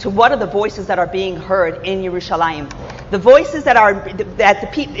to what are the voices that are being heard in Yerushalayim. The voices that the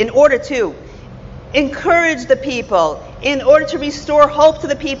people, in order to encourage the people, in order to restore hope to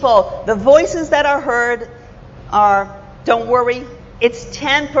the people, the voices that are heard are, don't worry, it's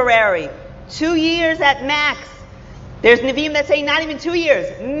temporary. 2 years at max. There's Nevi'im that say not even 2 years.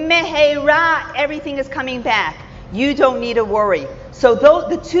 Mehera, everything is coming back. You don't need to worry. So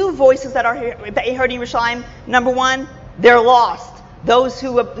the two voices that you heard in Yerushalayim, number one, they're lost. Those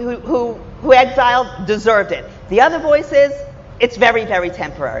who exiled deserved it. The other voice is, it's very, very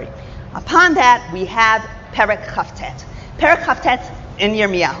temporary. Upon that, we have Perek Chavtet. Perek Chavtet in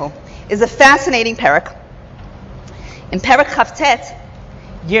Yirmiyahu is a fascinating perek. In Perek Chavtet,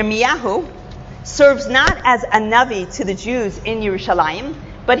 Yirmiyahu serves not as a Navi to the Jews in Yerushalayim,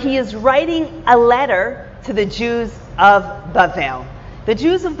 but he is writing a letter to the Jews of Bavel. The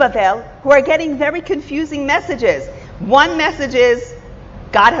Jews of Bavel who are getting very confusing messages. One message is,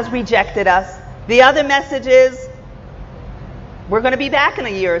 God has rejected us. The other message is, we're going to be back in a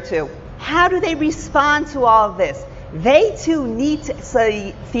year or two. How do they respond to all of this? They too need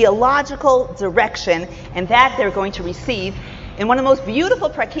a theological direction, and that they're going to receive in one of the most beautiful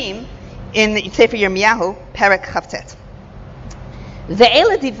prakim in the Sefer Yirmiyahu, Perek Chavtet.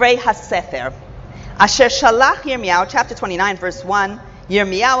 Ve'ele divrei hasefer, asher shalach Yirmiyahu, chapter 29, verse 1,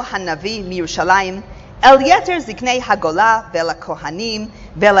 Yirmiyahu hanavi miyushalayim, el yeter ziknei hagola, ve'el kohanim,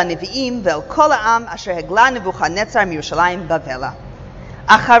 ve'el nevi'im, ve'el kol ha'am, asher hegla Nebuchadnezzar miyushalayim bavela.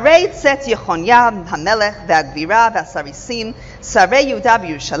 Acharei tzet Yechonya hamelech ve'agvira ve'asarisim, sarei Yehuda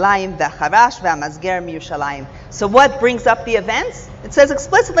b'Yerushalayim, ve'acharash ve'amazger miyushalayim. So what brings up the events? It says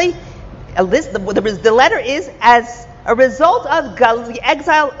explicitly, the letter is as a result of the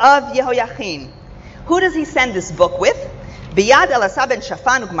exile of Yehoiachin. Who does he send this book with? Biyad Elasah ben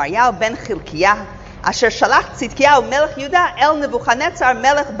Shaphan u'Gemariyahu ben Chilkiyah, asher shalach Tzidkiyahu melech Yehuda el Nebuchadnezzar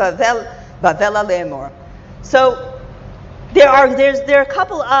melech Bavela le'emor. So there are a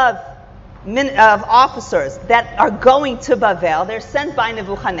couple of officers that are going to Bavel. They're sent by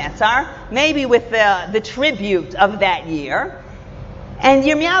Nebuchadnezzar, maybe with the tribute of that year. And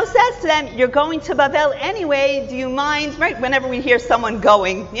Yirmiyahu says to them, you're going to Bavel anyway, do you mind? Right, whenever we hear someone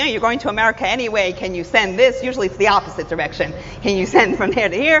going, you're going to America anyway, can you send this? Usually it's the opposite direction. Can you send from here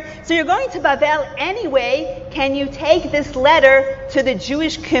to here? So you're going to Bavel anyway, can you take this letter to the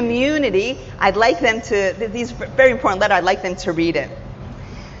Jewish community? I'd like them to, this very important letter, I'd like them to read it.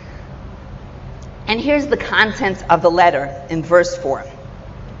 And here's the content of the letter in verse 4.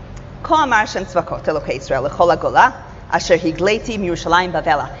 Ko amar Shem Tzvakot Elokei Yisrael lechol hagola, asher higleti miyushalayim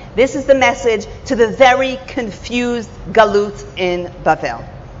bavela. This is the message to the very confused galut in Bavel.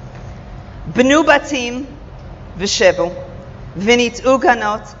 B'nu batim v'shevu, v'nit'u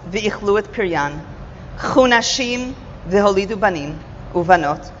ganot v'ichlu et piryan, chunashim v'holidu banim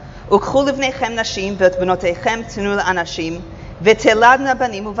uvanot, ukchu livnechem nashim v'et b'notechem tenu l'anashim, v'teladna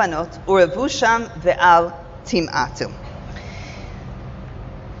banim uvanot, urevu sham ve'al tim'atu.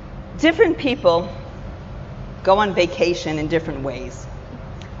 Different people go on vacation in different ways.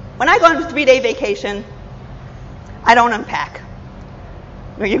 When I go on a 3-day vacation, I don't unpack.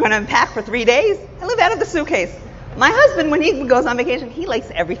 You're going to unpack for 3 days? I live out of the suitcase. My husband, when he goes on vacation, he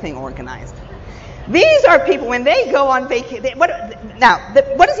likes everything organized. These are people, when they go on vacation,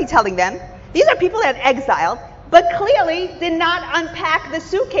 what is he telling them? These are people that exiled, but clearly did not unpack the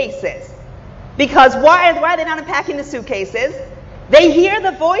suitcases. Because why are they not unpacking the suitcases? They hear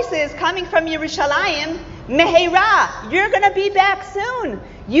the voices coming from Yerushalayim, Meheira, you're going to be back soon.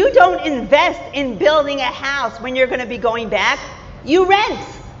 You don't invest in building a house when you're going to be going back. You rent.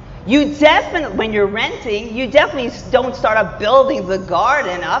 When you're renting, you definitely don't start building the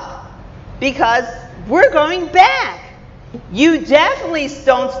garden up because we're going back. You definitely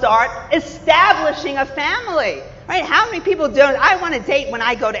don't start establishing a family. Right? How many people don't? I want to date when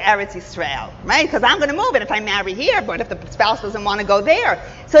I go to Eretz Yisrael, right? Because I'm going to move it if I marry here, but if the spouse doesn't want to go there.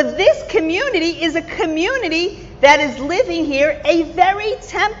 So this community is a community that is living here a very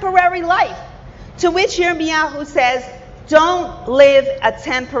temporary life, to which Yirmiyahu says, don't live a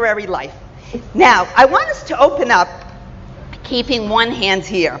temporary life. Now, I want us to open up, keeping one hand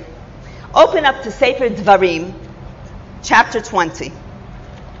here, open up to Sefer Dvarim, chapter 20.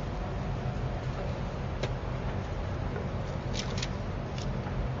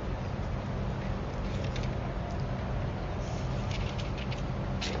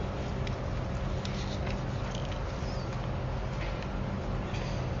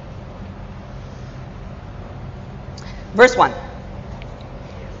 Verse 1.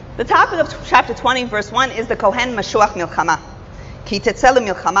 The topic of chapter 20, verse 1 is the Kohen Mashuach Milchama. Ki tetzeh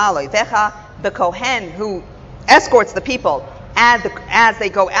milchama loivecha, the Kohen who escorts the people as they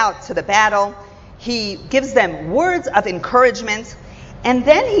go out to the battle. He gives them words of encouragement. And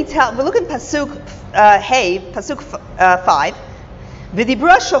then we look in Pasuk Pasuk 5. V'dibru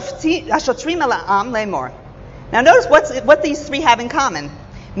hashotrim el ha'am le'emor. Now notice what these three have in common.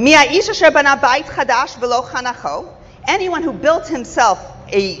 Mi ha'ish asher bana bait chadash v'lo chanacho. Anyone who built himself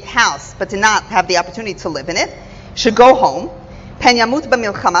a house but did not have the opportunity to live in it should go home. Pen yamut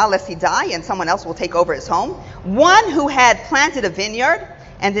b'milchama, lest he die and someone else will take over his home. One who had planted a vineyard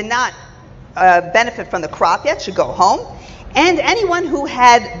and did not benefit from the crop yet should go home. And anyone who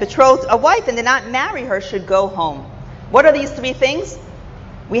had betrothed a wife and did not marry her should go home. What are these three things?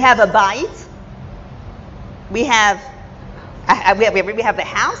 We have a bait. We have the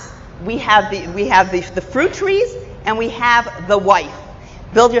house. We have the fruit trees. And we have the wife.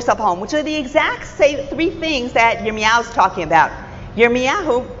 Build yourself a home, which are the exact same three things that Yirmiyahu is talking about.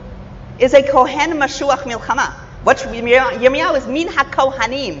 Yirmiyahu is a Kohen Mashuach Milchama. What Yirmiyahu is min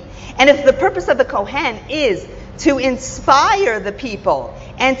ha-kohanim. And if the purpose of the Kohen is to inspire the people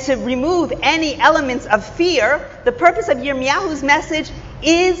and to remove any elements of fear, the purpose of Yirmiyahu's message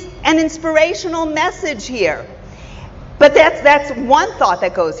is an inspirational message here. But that's one thought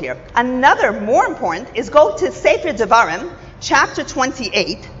that goes here. Another, more important, is go to Sefer Devarim, chapter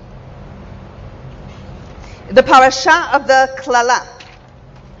 28, the parasha of the Klala.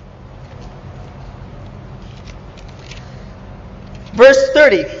 Verse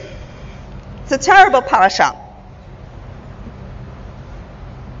 30. It's a terrible parasha.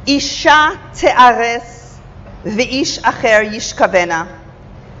 Isha te'ares v'ish acher yishkavena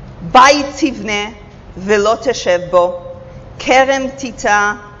bayit tivne v'lo teshev bo kerem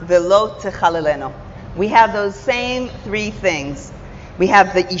tita v'lo techaleleno. We have those same three things. We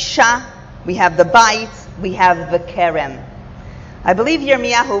have the Isha, we have the Bayit, we have the Kerem. I believe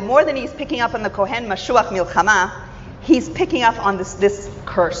Yirmiyahu, more than he's picking up on the Kohen Mashuach Milchama, he's picking up on this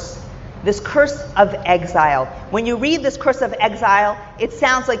curse of exile. When you read this curse of exile, it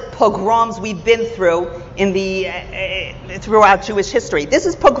sounds like pogroms we've been through in throughout Jewish history. This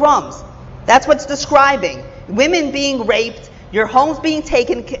is pogroms. That's what's describing. Women being raped, your homes being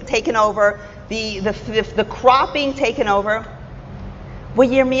taken over, the crop being taken over. What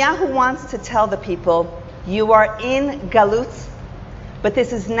Yirmiyahu wants to tell the people, you are in galut, but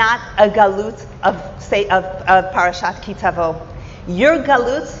this is not a galut of Parashat Ki Tavo. Your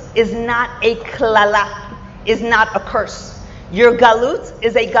galut is not a klala, is not a curse. Your galut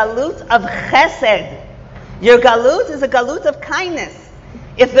is a galut of chesed. Your galut is a galut of kindness.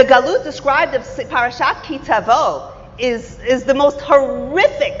 If the galut described of Parashat Ki Tavo is the most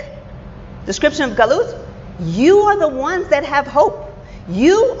horrific description of galut, you are the ones that have hope.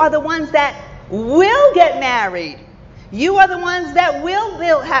 You are the ones that will get married. You are the ones that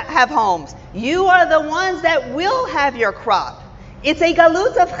will have homes. You are the ones that will have your crop. It's a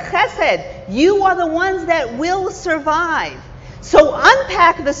galut of chesed. You are the ones that will survive. So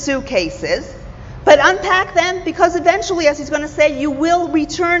unpack the suitcases, but unpack them because eventually, as he's going to say, you will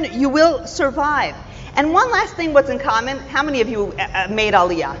return, you will survive. And one last thing, what's in common? How many of you made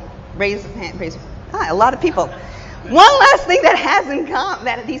Aliyah? Raise your hand. A lot of people. One last thing that has in common,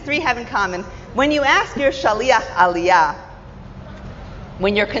 that these three have in common, when you ask your Shaliach Aliyah,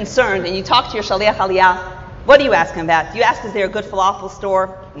 when you're concerned and you talk to your Shaliach Aliyah, what do you ask him about? Do you ask, is there a good falafel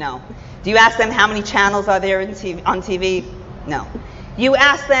store? No. Do you ask them how many channels are there on TV? No. You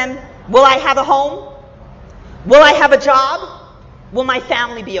ask them, will I have a home? Will I have a job? Will my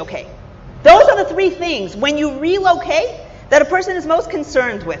family be okay? Those are the three things when you relocate that a person is most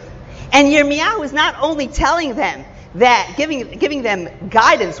concerned with. And Yirmiyahu is not only telling them that, giving them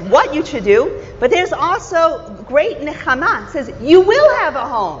guidance, what you should do, but there's also great nechama. It says, you will have a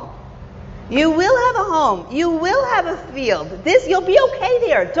home. You will have a home. You will have a field. You'll be okay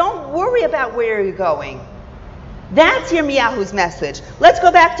there. Don't worry about where you're going. That's Yirmiyahu's message. Let's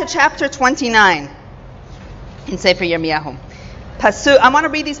go back to chapter 29 and say for Yirmiyahu. I want to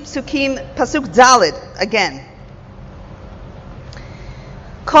read these psukim, pasuk Daled again.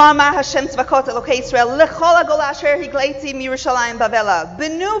 כה אמר השם צבקות אלוקי ישראל לכל הגולה אשר הגליתי מירושלים בבלה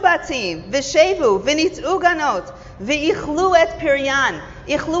בנו בתים ושבו וניטעו גנות ואכלו את פריין.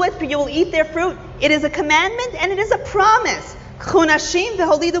 אכלו את פריין, you will eat their fruit. It is a commandment and it is a promise. קחו נשים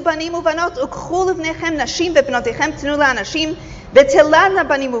והולידו בנים ובנות וקחו לבניכם נשים ובנותיכם תנו לאנשים ותלדנה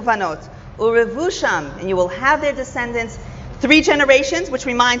בנים ובנות ורבו שם, and you will have their descendants 3 generations, which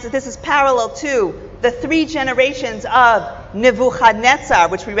reminds that this is parallel to the 3 generations of Nebuchadnezzar,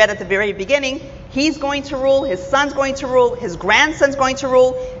 which we read at the very beginning. He's going to rule, his son's going to rule, his grandson's going to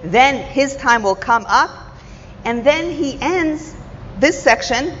rule, then his time will come up. And then he ends this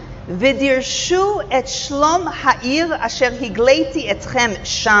section, V'dirshu et shlom ha'ir asher higleiti etchem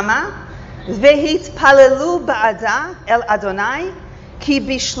shama, v'hitpalelu ba'ada el Adonai, ki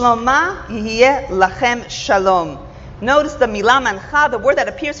bishloma yeh lachem shalom. Notice the milah mancha, the word that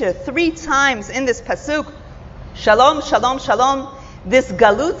appears here 3 times in this pasuk. Shalom, shalom, shalom. This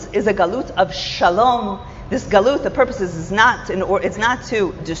galut is a galut of shalom. This galut, the purpose is not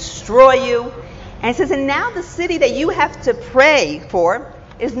to destroy you. And it says, and now the city that you have to pray for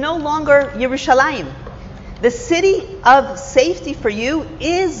is no longer Yerushalayim. The city of safety for you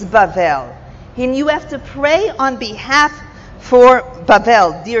is Bavel. And you have to pray on behalf for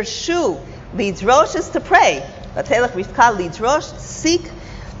Bavel. Dirshu, lidrosh is to pray. Seek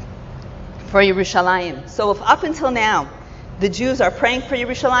for Yerushalayim. So if up until now the Jews are praying for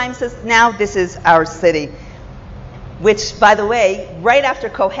Yerushalayim, says now this is our city. Which, by the way, right after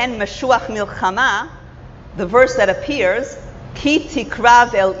Kohen Mashuach Milchama, the verse that appears, Ki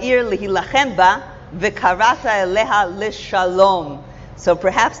tikrav el ir lihilachem ba v'karata eleha lishalom. So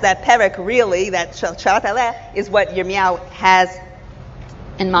perhaps that perek really, that Sharat Aleh, is what Yirmiyahu has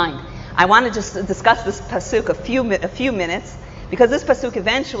in mind. I want to just discuss this pasuk a few minutes, because this pasuk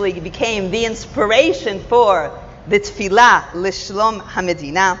eventually became the inspiration for the Tefillah Lishlom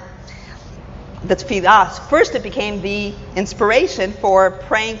HaMedina. The Tefillah, first it became the inspiration for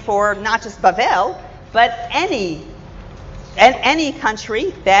praying for not just Bavel, but any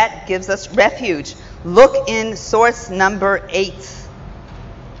country that gives us refuge. Look in source number 8.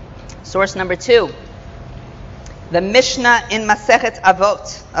 Source number 2. The Mishnah in Masechet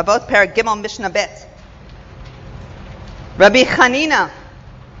Avot. Avot Perek Gimel Mishnah Bet. Rabbi Chanina,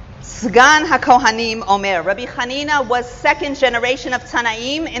 Sgan HaKohanim Omer. Rabbi Chanina was second generation of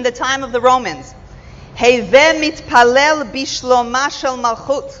Tanaim in the time of the Romans. Heveh mitpalel bishloma shel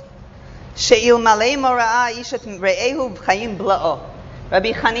malchut. She'ilmalei mora'a ishet re'ehu b'chayim bla'o.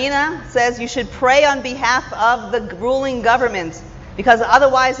 Rabbi Chanina says you should pray on behalf of the ruling government because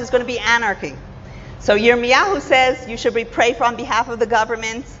otherwise there's going to be anarchy. So Yirmiyahu says you should pray on behalf of the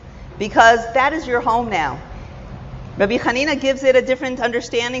government because that is your home now. Rabbi Chanina gives it a different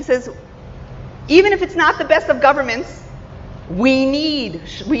understanding, says even if it's not the best of governments, we need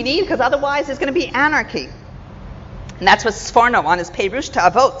because otherwise there's going to be anarchy. And that's what Sforno on his Perush to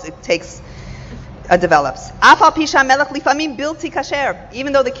Avot develops.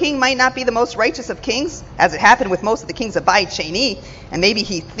 Even though the king might not be the most righteous of kings, as it happened with most of the kings of Bait Sheni, and maybe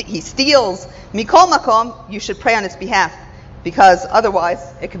he steals, Mikol Makom, you should pray on his behalf, because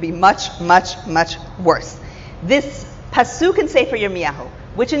otherwise it could be much, much, much worse. This pasuk in Sefer Yirmiyahu,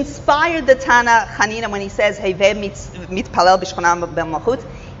 which inspired the Tana Chanina when he says, Heveh mitpalel b'shchona b'malchut,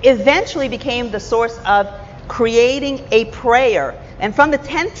 eventually became the source of creating a prayer. And from the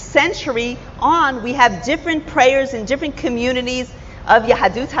 10th century on, we have different prayers in different communities of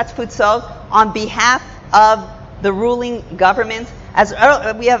Yahadut HaTfutzot on behalf of the ruling government. As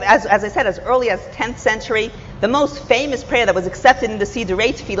I said, as early as 10th century, the most famous prayer that was accepted in the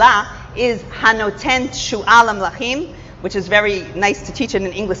Sidurei Tefillah is Hanoten Shu'al Amlachim, which is very nice to teach in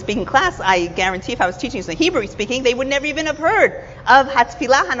an English-speaking class. I guarantee if I was teaching this in Hebrew-speaking, they would never even have heard of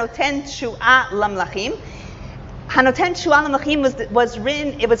Hatfilah Hanoten Shu'al Amlachim. Hanoten Shu'al Amlachim was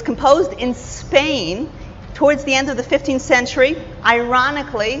written, it was composed in Spain towards the end of the 15th century,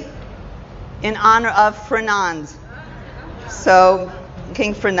 ironically, in honor of Fernand. So,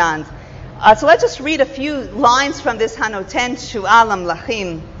 King Fernand. So let's just read a few lines from this Hanoten Shu'al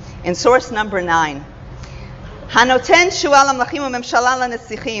Amlachim in source number 9. Hanoten Shu'al Amlachim u'memshala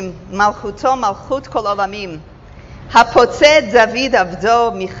lanesichim, malchuto malchut kol olamim, hapotze David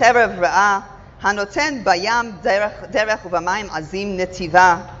avdo micherev ra'ah, Hanoten bayam derech u'bamayim azim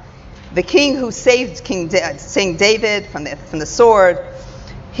netiva. The king who saved King David from the sword,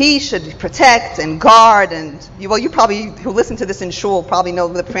 he should protect and guard. And you probably, who listen to this in shul, probably know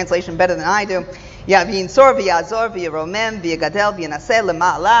the translation better than I do. V'yinsor v'yazor v'yiromem v'yigadel v'yanaseh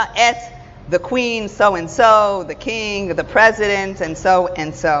lema'ala et the queen so and so, the king, the president, and so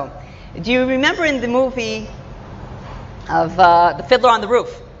and so. Do you remember in the movie of The Fiddler on the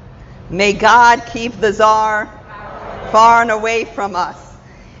Roof? May God keep the Tsar far and away from us.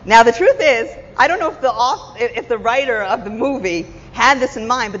 Now the truth is, I don't know if the writer of the movie had this in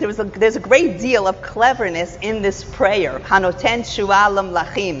mind, but there's a great deal of cleverness in this prayer. Hanoten Shu'al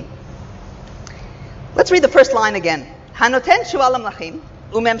Amlachim. Let's read the first line again. Hanoten Shu'al Amlachim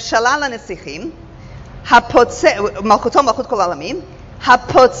u'memshala lanesichim hapotze malchuto malchut kol alamim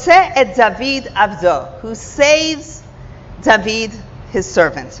hapotze et David avdo, who saves David his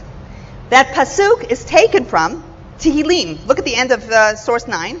servant. That pasuk is taken from Tehillim. Look at the end of source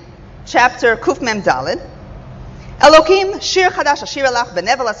 9, chapter Kuf Mem Daled. Elokim shir chadash ashir alach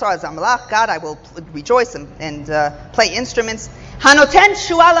v'nevel asar azamalach. God, I will rejoice and play instruments. Hanoten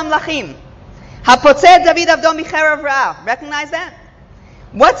Shu'al Amlachim hapotze David avdo micherev ra'ah. Recognize that?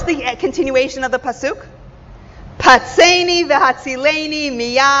 What's the continuation of the pasuk? Patzeni v'hatzileni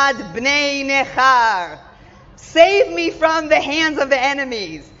miyad bnei nechar. Save me from the hands of the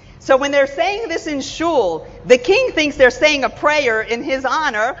enemies. So when they're saying this in shul, the king thinks they're saying a prayer in his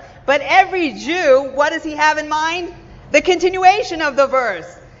honor, but every Jew, what does he have in mind? The continuation of the verse.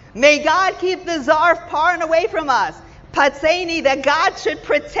 May God keep the Tsar far and away from us. Patzeni, that God should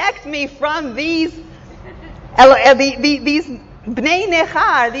protect me from these Bnei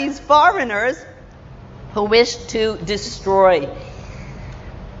Nechar, these foreigners who wish to destroy.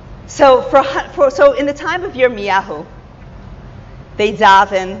 So in the time of Yirmiyahu, they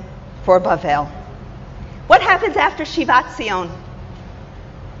daven for Bavel. What happens after Shivat Zion?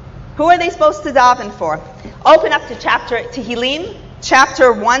 Who are they supposed to daven for? Open up to Tehillim,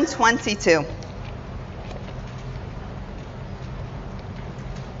 chapter 122.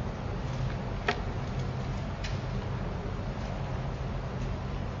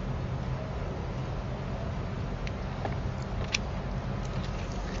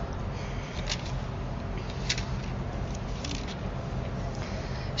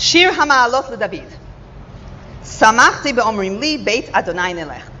 Shir Hama'alot LeDavid. Samachti be'omrim li beit Adonai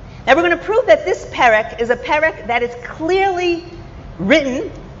nelech. Now we're going to prove that this perek is a perek that is clearly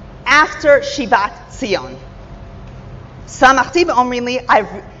written after Shivat Zion. Samachti be'omrim li.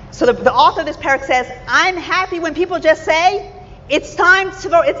 So the author of this perek says, I'm happy when people just say, it's time to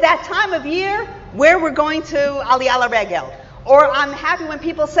go, it's that time of year where we're going to Aliyah Regel. Or I'm happy when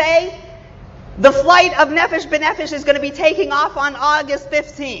people say, the flight of Nefesh B'Nefesh is going to be taking off on August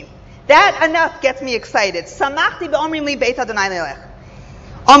 15th. That enough gets me excited. Samachti be'omrim li beit Adonai nelech.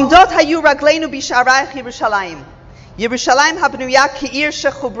 Omdot hayu ragleinu b'sharayich Yerushalayim. Yerushalayim habnuya ki'ir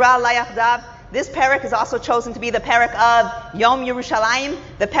shechubra layachdav. This perek is also chosen to be the perek of Yom Yerushalayim,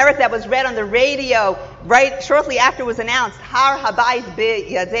 the perek that was read on the radio right shortly after it was announced. Har habayit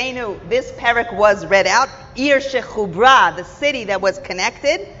b'yadeinu. This perek was read out. Ir shechubra, the city that was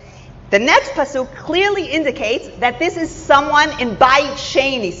connected. The next pasuk clearly indicates that this is someone in Bayit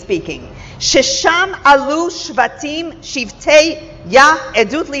Sheni speaking. Shesham alu shvatim shivtei ya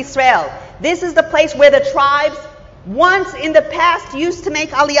edut l'Yisrael. This is the place where the tribes once in the past used to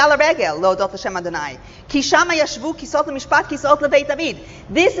make Aliyah L'Regel, Leodot L'Shem Adonai. Ki shama yashvu kisot l'mishpat kisot l'Beit David.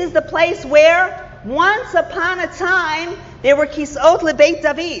 This is the place where once upon a time there were kisot l'Beit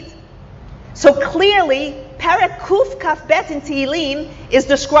David. So clearly, Perek Kuf Kaf Bet in Tehillim is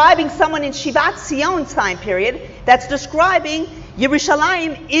describing someone in Shivat Zion time period that's describing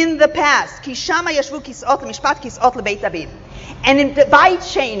Yerushalayim in the past. Ki shama yashvu kisot l'mishpat kisot l'Beit David. And in Bayit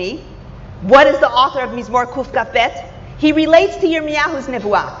Sheni, what is the author of Mizmor Kuf Kaf Bet? He relates to Yirmiyahu's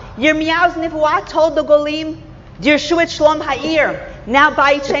Nevuah. Yirmiyahu's Nevuah told the Golim, Dirshu et Shlom Ha'ir. Now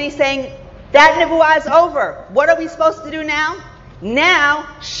Bayit Sheni is saying, that Nevuah is over. What are we supposed to do now? Now,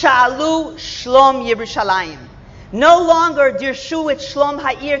 Shalu Shlom Yerushalayim. No longer Dirshu et Shlom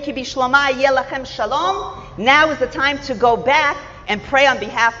Ha'ir ki bishloma yeh lachem shalom. Now is the time to go back and pray on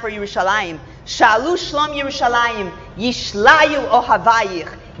behalf for Yerushalayim. Shalu Shlom Yerushalayim. Yishlayu ohavayich.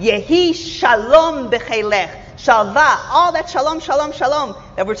 Yehi Shalom b'cheilech. Shalva. All that shalom, shalom, shalom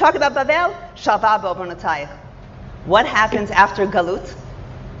that we're talking about Bavel. Shalva b'obronotayich. What happens after Galut?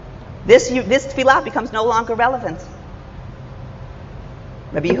 This tefillah becomes no longer relevant.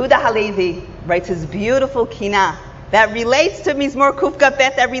 Rabbi Yehuda Halevi writes his beautiful kinah that relates to Mizmor Kuf Kaf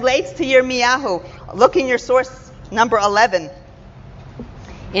Bet, that relates to Yirmiyahu. Look in your source number 11.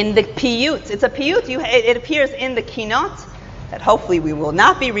 In the Piyut, it's a Piyut, it appears in the Kinot, that hopefully we will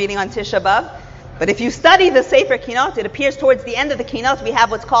not be reading on Tisha B'Av. But if you study the Sefer Kinot, it appears towards the end of the Kinot, we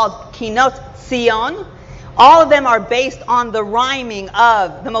have what's called Kinot Sion. All of them are based on the rhyming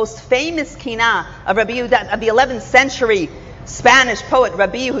of the most famous kinah of Rabbi Yehuda, of the 11th century Spanish poet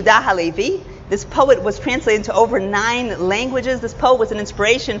Rabbi Yehuda Halevi. This poet was translated into over 9 languages. This poet was an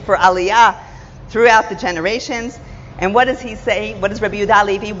inspiration for Aliyah throughout the generations. And what does he say? What does Rabbi Yehuda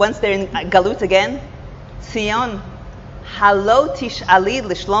Halevi, once they're in Galut again? Sion, halo tish'ali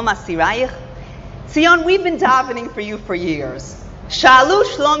l'shlom asirayich. Sion, we've been davening for you for years. Shalu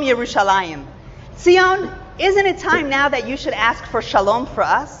shlom Yerushalayim. Sion, isn't it time now that you should ask for shalom for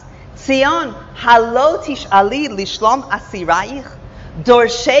us? Sion, halo tish'ali l'shlom asirayich.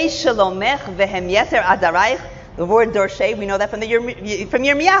 Dorshei shalomech vehem yeter adarayich. The word dorshei, we know that from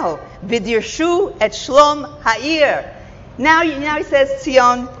Yirmiyahu. V'dirshu et shlom ha'ir. Now he says,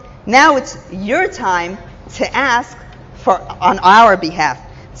 Sion, now it's your time to ask for on our behalf.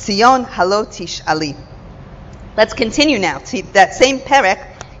 Sion halo tish'ali. Let's continue now to that same perek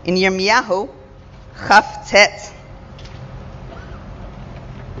in Yirmiyahu Chaf Tet.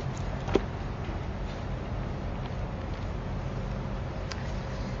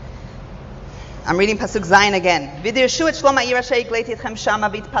 I'm reading Pasuk Zayin again. V'dirshu et shlom ha'ir asher igleiti etchem shama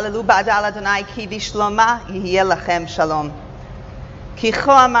v'itpalelu ba'ada Adonai ki v'shloma yihye lachem shalom. Ki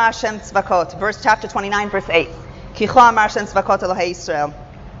cho amar Hashem tzvakot. Chapter 29, verse 8. Ki cho amar Hashem tzvakot Elohei Yisrael.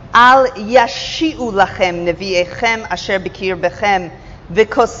 Al yashi'u lachem nevi'echem asher b'kir bechem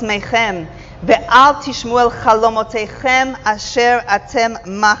v'kosmechem ve'al tishmu el chalomotechem asher atem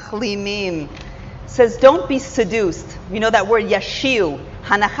machlimim. Says, don't be seduced. You know that word yashi'u.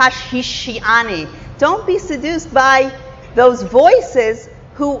 Hanachash hishi'ani. Don't be seduced by those voices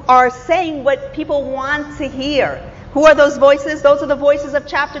who are saying what people want to hear. Who are those voices? Those are the voices of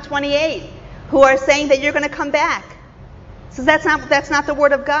chapter 28, who are saying that you're going to come back. So that's not the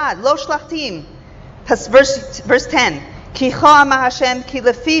word of God. Lo shlachtim. Verse 10. Ki cho amar Hashem ki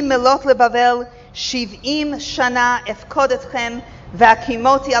lefi melot lebavel shiv'im shana efkod etchem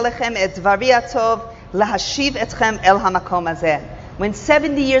ve'akimoti alechem et dvari atov lahashiv etchem el hamakom hazeh. When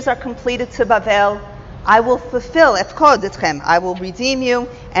 70 years are completed to Bavel, I will fulfill efkod etchem. I will redeem you,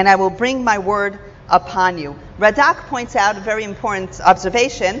 and I will bring my word upon you. Radak points out a very important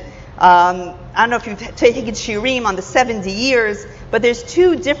observation. I don't know if you've taken shiurim on the 70 years, but there's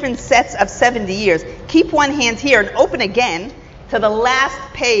two different sets of 70 years. Keep one hand here and open again to the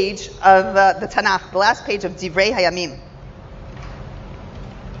last page of the Tanakh, the last page of Divrei Hayamim.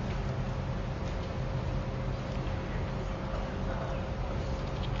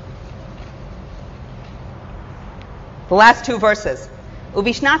 The last two verses.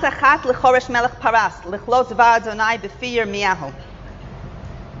 Uvishnat achat lechoresh melech paras lichlot dvar Adonai b'fi Yirmiyahu.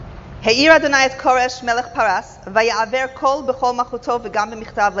 He'ir Adonai et Koresh melech paras vayaver kol b'chol machuto v'gam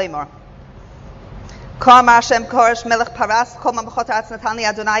b'michtav leimor. Kol amar Hashem Koresh melech paras kol mamachot ha'aretz natan li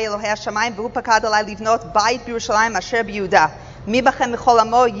Adonai Elohei hashamayim v'hu pakad alai livnot bayit b'Yerushalayim asher b'Yehuda. Mi bachem b'chol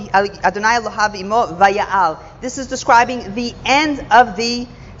amo Adonai Elohav imo vaya'al. This is describing the end of the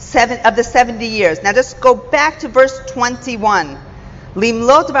 70 years. Now just go back to verse 21.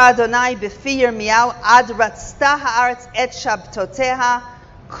 Limlot v'Adonai b'fi Yirmiyahu ad ratzta ha'aretz et shabtoteha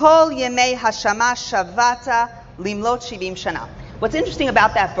kol yemei hashama shavata limlot shivim shana. What's interesting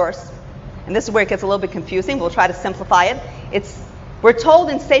about that verse, and this is where it gets a little bit confusing, we'll try to simplify it. We're told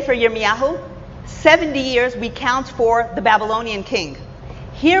in Sefer Yirmiyahu, 70 years we count for the Babylonian king.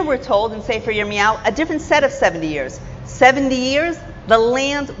 Here we're told in Sefer Yirmiyahu a different set of 70 years. 70 years, the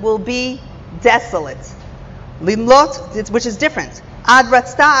land will be desolate. Limlot, which is different. Ad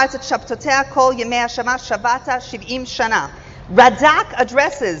ratzta et shabtotea kol yemei hashama shavata shivim shana. Radak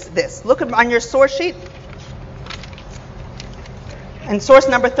addresses this. Look on your source sheet. And source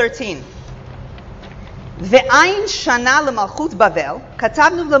number 13. Ve'ayin shana lemalchut Bavel,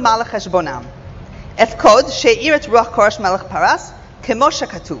 katabnu l'malach heshbonam. Efkod she'ir et ruach Koresh melech paras, kemo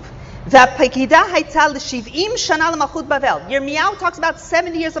shekatuv. Ve'apekida hayta l'shiv'im shana lemalchut Bavel. Yirmiyahu talks about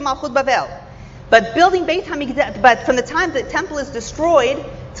 70 years of Malchut Bavel. But building Beit HaMikdash, but from the time the temple is destroyed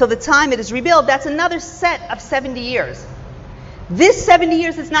till the time it is rebuilt, that's another set of 70 years. This 70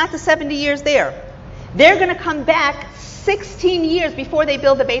 years is not the 70 years there. They're going to come back 16 years before they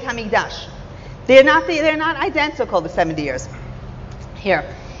build the Beit HaMikdash. They're not identical, the 70 years here.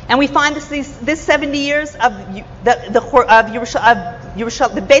 And we find this 70 years of the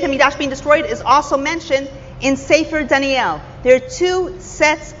Beit HaMikdash being destroyed is also mentioned in Sefer Daniel. There are two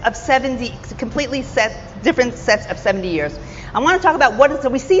sets of 70, different sets of 70 years. I want to talk about what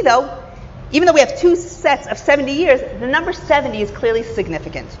we see though. Even though we have two sets of 70 years, the number 70 is clearly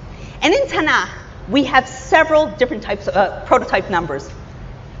significant. And in Tanakh, we have several different types of prototype numbers.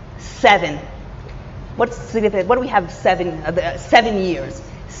 7. What's significant? What do we have? 7 years.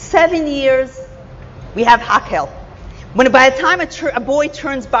 7 years, we have Hakel. By the time a boy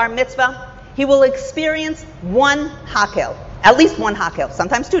turns bar mitzvah, he will experience one Hakel. At least one Hakel.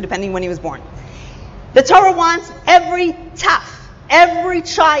 Sometimes two, depending when he was born. The Torah wants every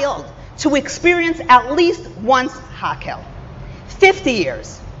child to experience at least once Hakel. 50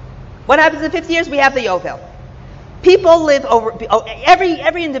 years. What happens in 50 years? We have the Yovel. People live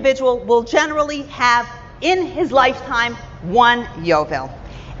every individual will generally have in his lifetime one Yovel.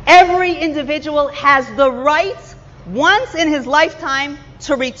 Every individual has the right once in his lifetime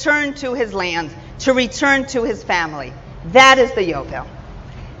to return to his land, to return to his family. That is the Yovel.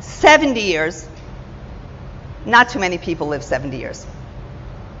 70 years. Not too many people live 70 years.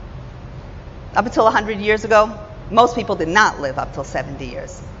 Up until 100 years ago, most people did not live up till 70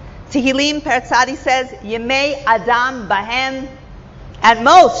 years. Tehillim Pertzadi says, Yemei Adam Bahem, at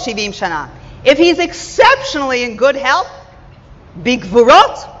most Shivim Shana. If he's exceptionally in good health,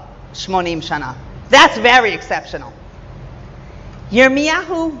 Bigvurot, Shmonim Shana. That's very exceptional.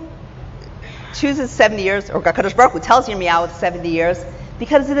 Yirmiyahu chooses 70 years, or HaKadosh Baruch Hu tells Yirmiyahu it's 70 years,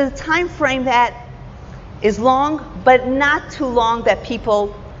 because it is a time frame that is long, but not too long that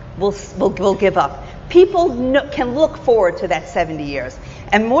people will give up. People can look forward to that 70 years.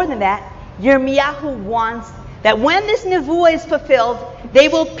 And more than that, Yirmiyahu wants that when this nevuah is fulfilled, they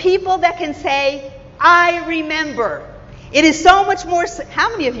will people that can say, I remember. It is so much more. How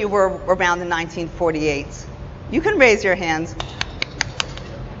many of you were around in 1948? You can raise your hands.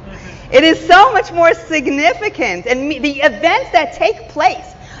 It is so much more significant. And the events that take place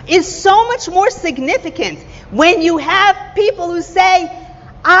is so much more significant when you have people who say,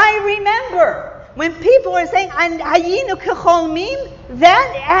 I remember. When people are saying, Hayinu kecholmim,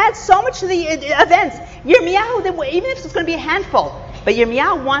 that adds so much to the events. Yirmiyahu, even if it's going to be a handful, but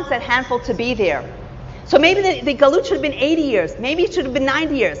Yirmiyahu wants that handful to be there. So maybe the Galut should have been 80 years. Maybe it should have been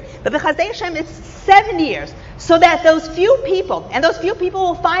 90 years. But B'chazei Hashem, it's 70 years. So that those few people, and those few people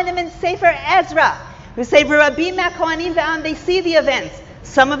will find them in Sefer Ezra, who say, V'rabim ha'kohanim v'am, they see the events.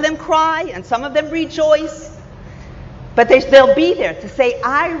 Some of them cry, and some of them rejoice. But they'll be there to say,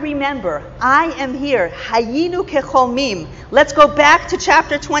 I remember, I am here. Hayinu kecholmim. Let's go back to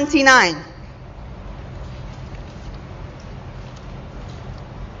chapter 29.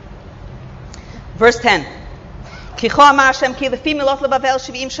 Verse 10. Ki כה אמר השם כי לפי מילות לבבל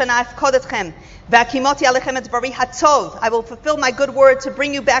 70 שנה אפקוד אתכם והקימותי עליכם את דברי הטוב. I will fulfill my good word to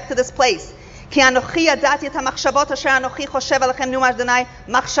bring you back to this place. כי אנוכי ידעתי את המחשבות אשר אנוכי חושב עליכם נאמר אדוני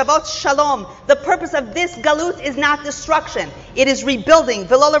מחשבות שלום. The purpose of this galut is not destruction. It is rebuilding.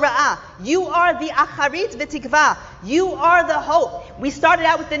 ולא לרעה. You are the acharit v'tikva. You are the hope. We started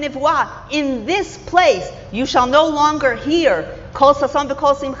out with the nivua. In this place you shall no longer hear kol sason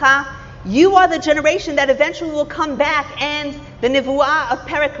v'kol simcha. You are the generation that eventually will come back, and the Nivuah of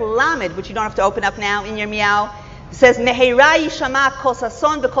Perek Lamed, which you don't have to open up now in Yirmiyahu, says, Meheira yishama kol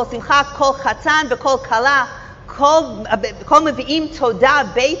sason v'kol simcha, kol chatan v'kol kala, kol mevi'im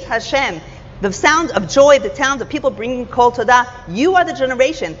todah beit Hashem. The sound of joy, the sound of people bringing kol todah. You are the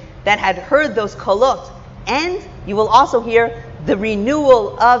generation that had heard those kolot, and you will also hear the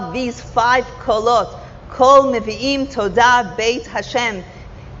renewal of these 5 kolot. Kol mevi'im todah beit Hashem.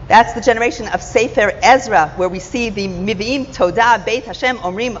 That's the generation of Sefer Ezra, where we see the Mivi'im Todah Beit Hashem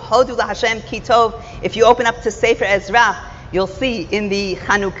Omrim Hodu LaHashem Ki Tov. If you open up to Sefer Ezra, you'll see in the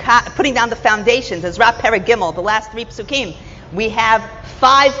Chanukah, putting down the foundations, Ezra Perek Gimel, the last 3 psukim, we have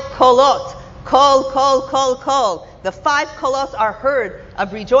 5 kolot. Kol, kol, kol, kol. The 5 kolot are heard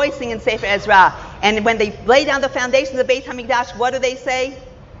of rejoicing in Sefer Ezra. And when they lay down the foundations of Beit HaMikdash, what do they say?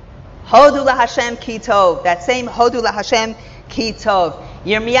 Hodu LaHashem Ki Tov. That same Hodu LaHashem Ki Tov.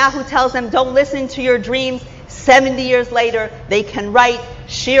 Yirmiyahu tells them, don't listen to your dreams. 70 years later, they can write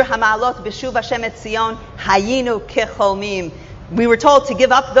Shir Hamalot B'Shuv Hashem Et Zion Hayinu Kecholmim. We were told to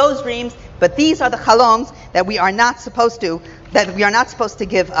give up those dreams, but these are the chaloms that we are not supposed to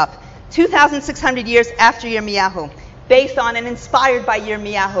give up. 2,600 years after Yirmiyahu, based on and inspired by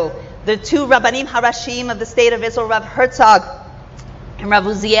Yirmiyahu, the 2 Rabbanim Harashim of the state of Israel, Rav Herzog and Rav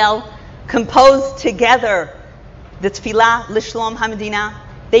Uziel, composed together the Tfilah L'Shlom HaMedina.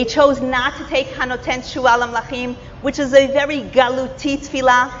 They chose not to take Hanoten Shua L'Mlachim, which is a very galuti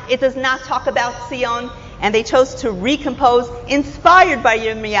Tfilah. It does not talk about Zion. And they chose to recompose, inspired by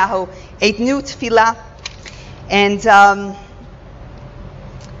Yirmiyahu, a new Tfilah. And so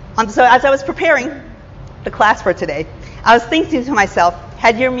as I was preparing the class for today, I was thinking to myself,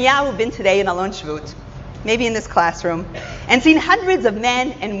 had Yirmiyahu been today in Alon Shvut, maybe in this classroom, and seen hundreds of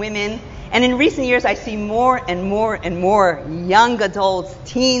men and women. And in recent years, I see more and more and more young adults,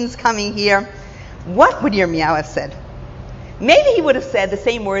 teens coming here. What would Yirmiyahu have said? Maybe he would have said the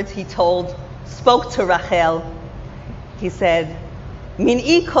same words he spoke to Rachel. He said,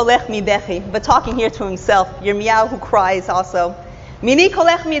 Min'i kolech mi bechi, but talking here to himself, Yirmiyahu who cries also. Min'i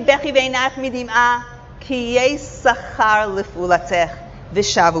kolech mi bechi ve'inach mi dim'a, ki yes sachar lefulatech,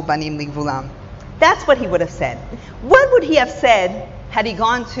 v'shavu banim ligvulam. That's what he would have said. What would he have said had he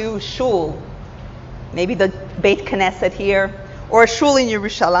gone to shul, maybe the Beit Knesset here, or a shul in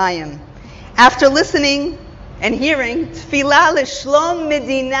Yerushalayim, after listening and hearing Tfilah L'Shlom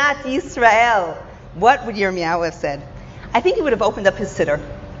Medinat Yisrael? What would Yirmiyahu have said? I think he would have opened up his siddur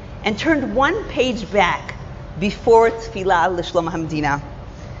and turned 1 page back before Tfilah L'Shlom HaMedina,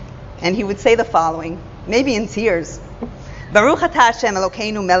 and he would say the following, maybe in tears: Baruch atah Hashem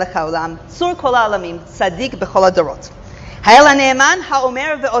Elokeinu melech haolam, tzur kol ha'olamim, tzadik b'chol hadorot. האל הנאמן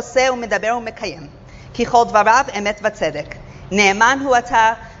האומר ועושה ומדבר ומקיים כי כל דבריו אמת וצדק נאמן הוא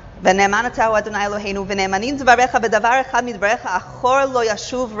אתה ונאמן אתה הוא אדוני אלוהינו ונאמנים דבריך ודבר אחד מדבריך אחור לא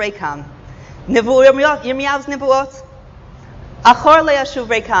ישוב ריקם. Yirmiyahu's נבואות אחור לא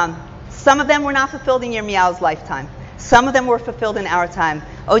ישוב ריקם. Some of them were not fulfilled in Yirmiyahu's lifetime. Some of them were fulfilled in our time.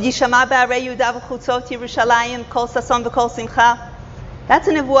 עוד ישמע בערי יהודה וחוצות ירושלים כל ששון וכל שמחה. That's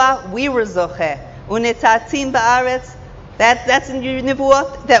a נבואה we were זוכה. ונטעתים בארץ. That's in your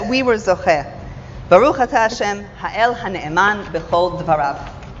nevuot that we were zocher. Baruch atah Hashem ha'el ha'ne'eman b'chol dvarav.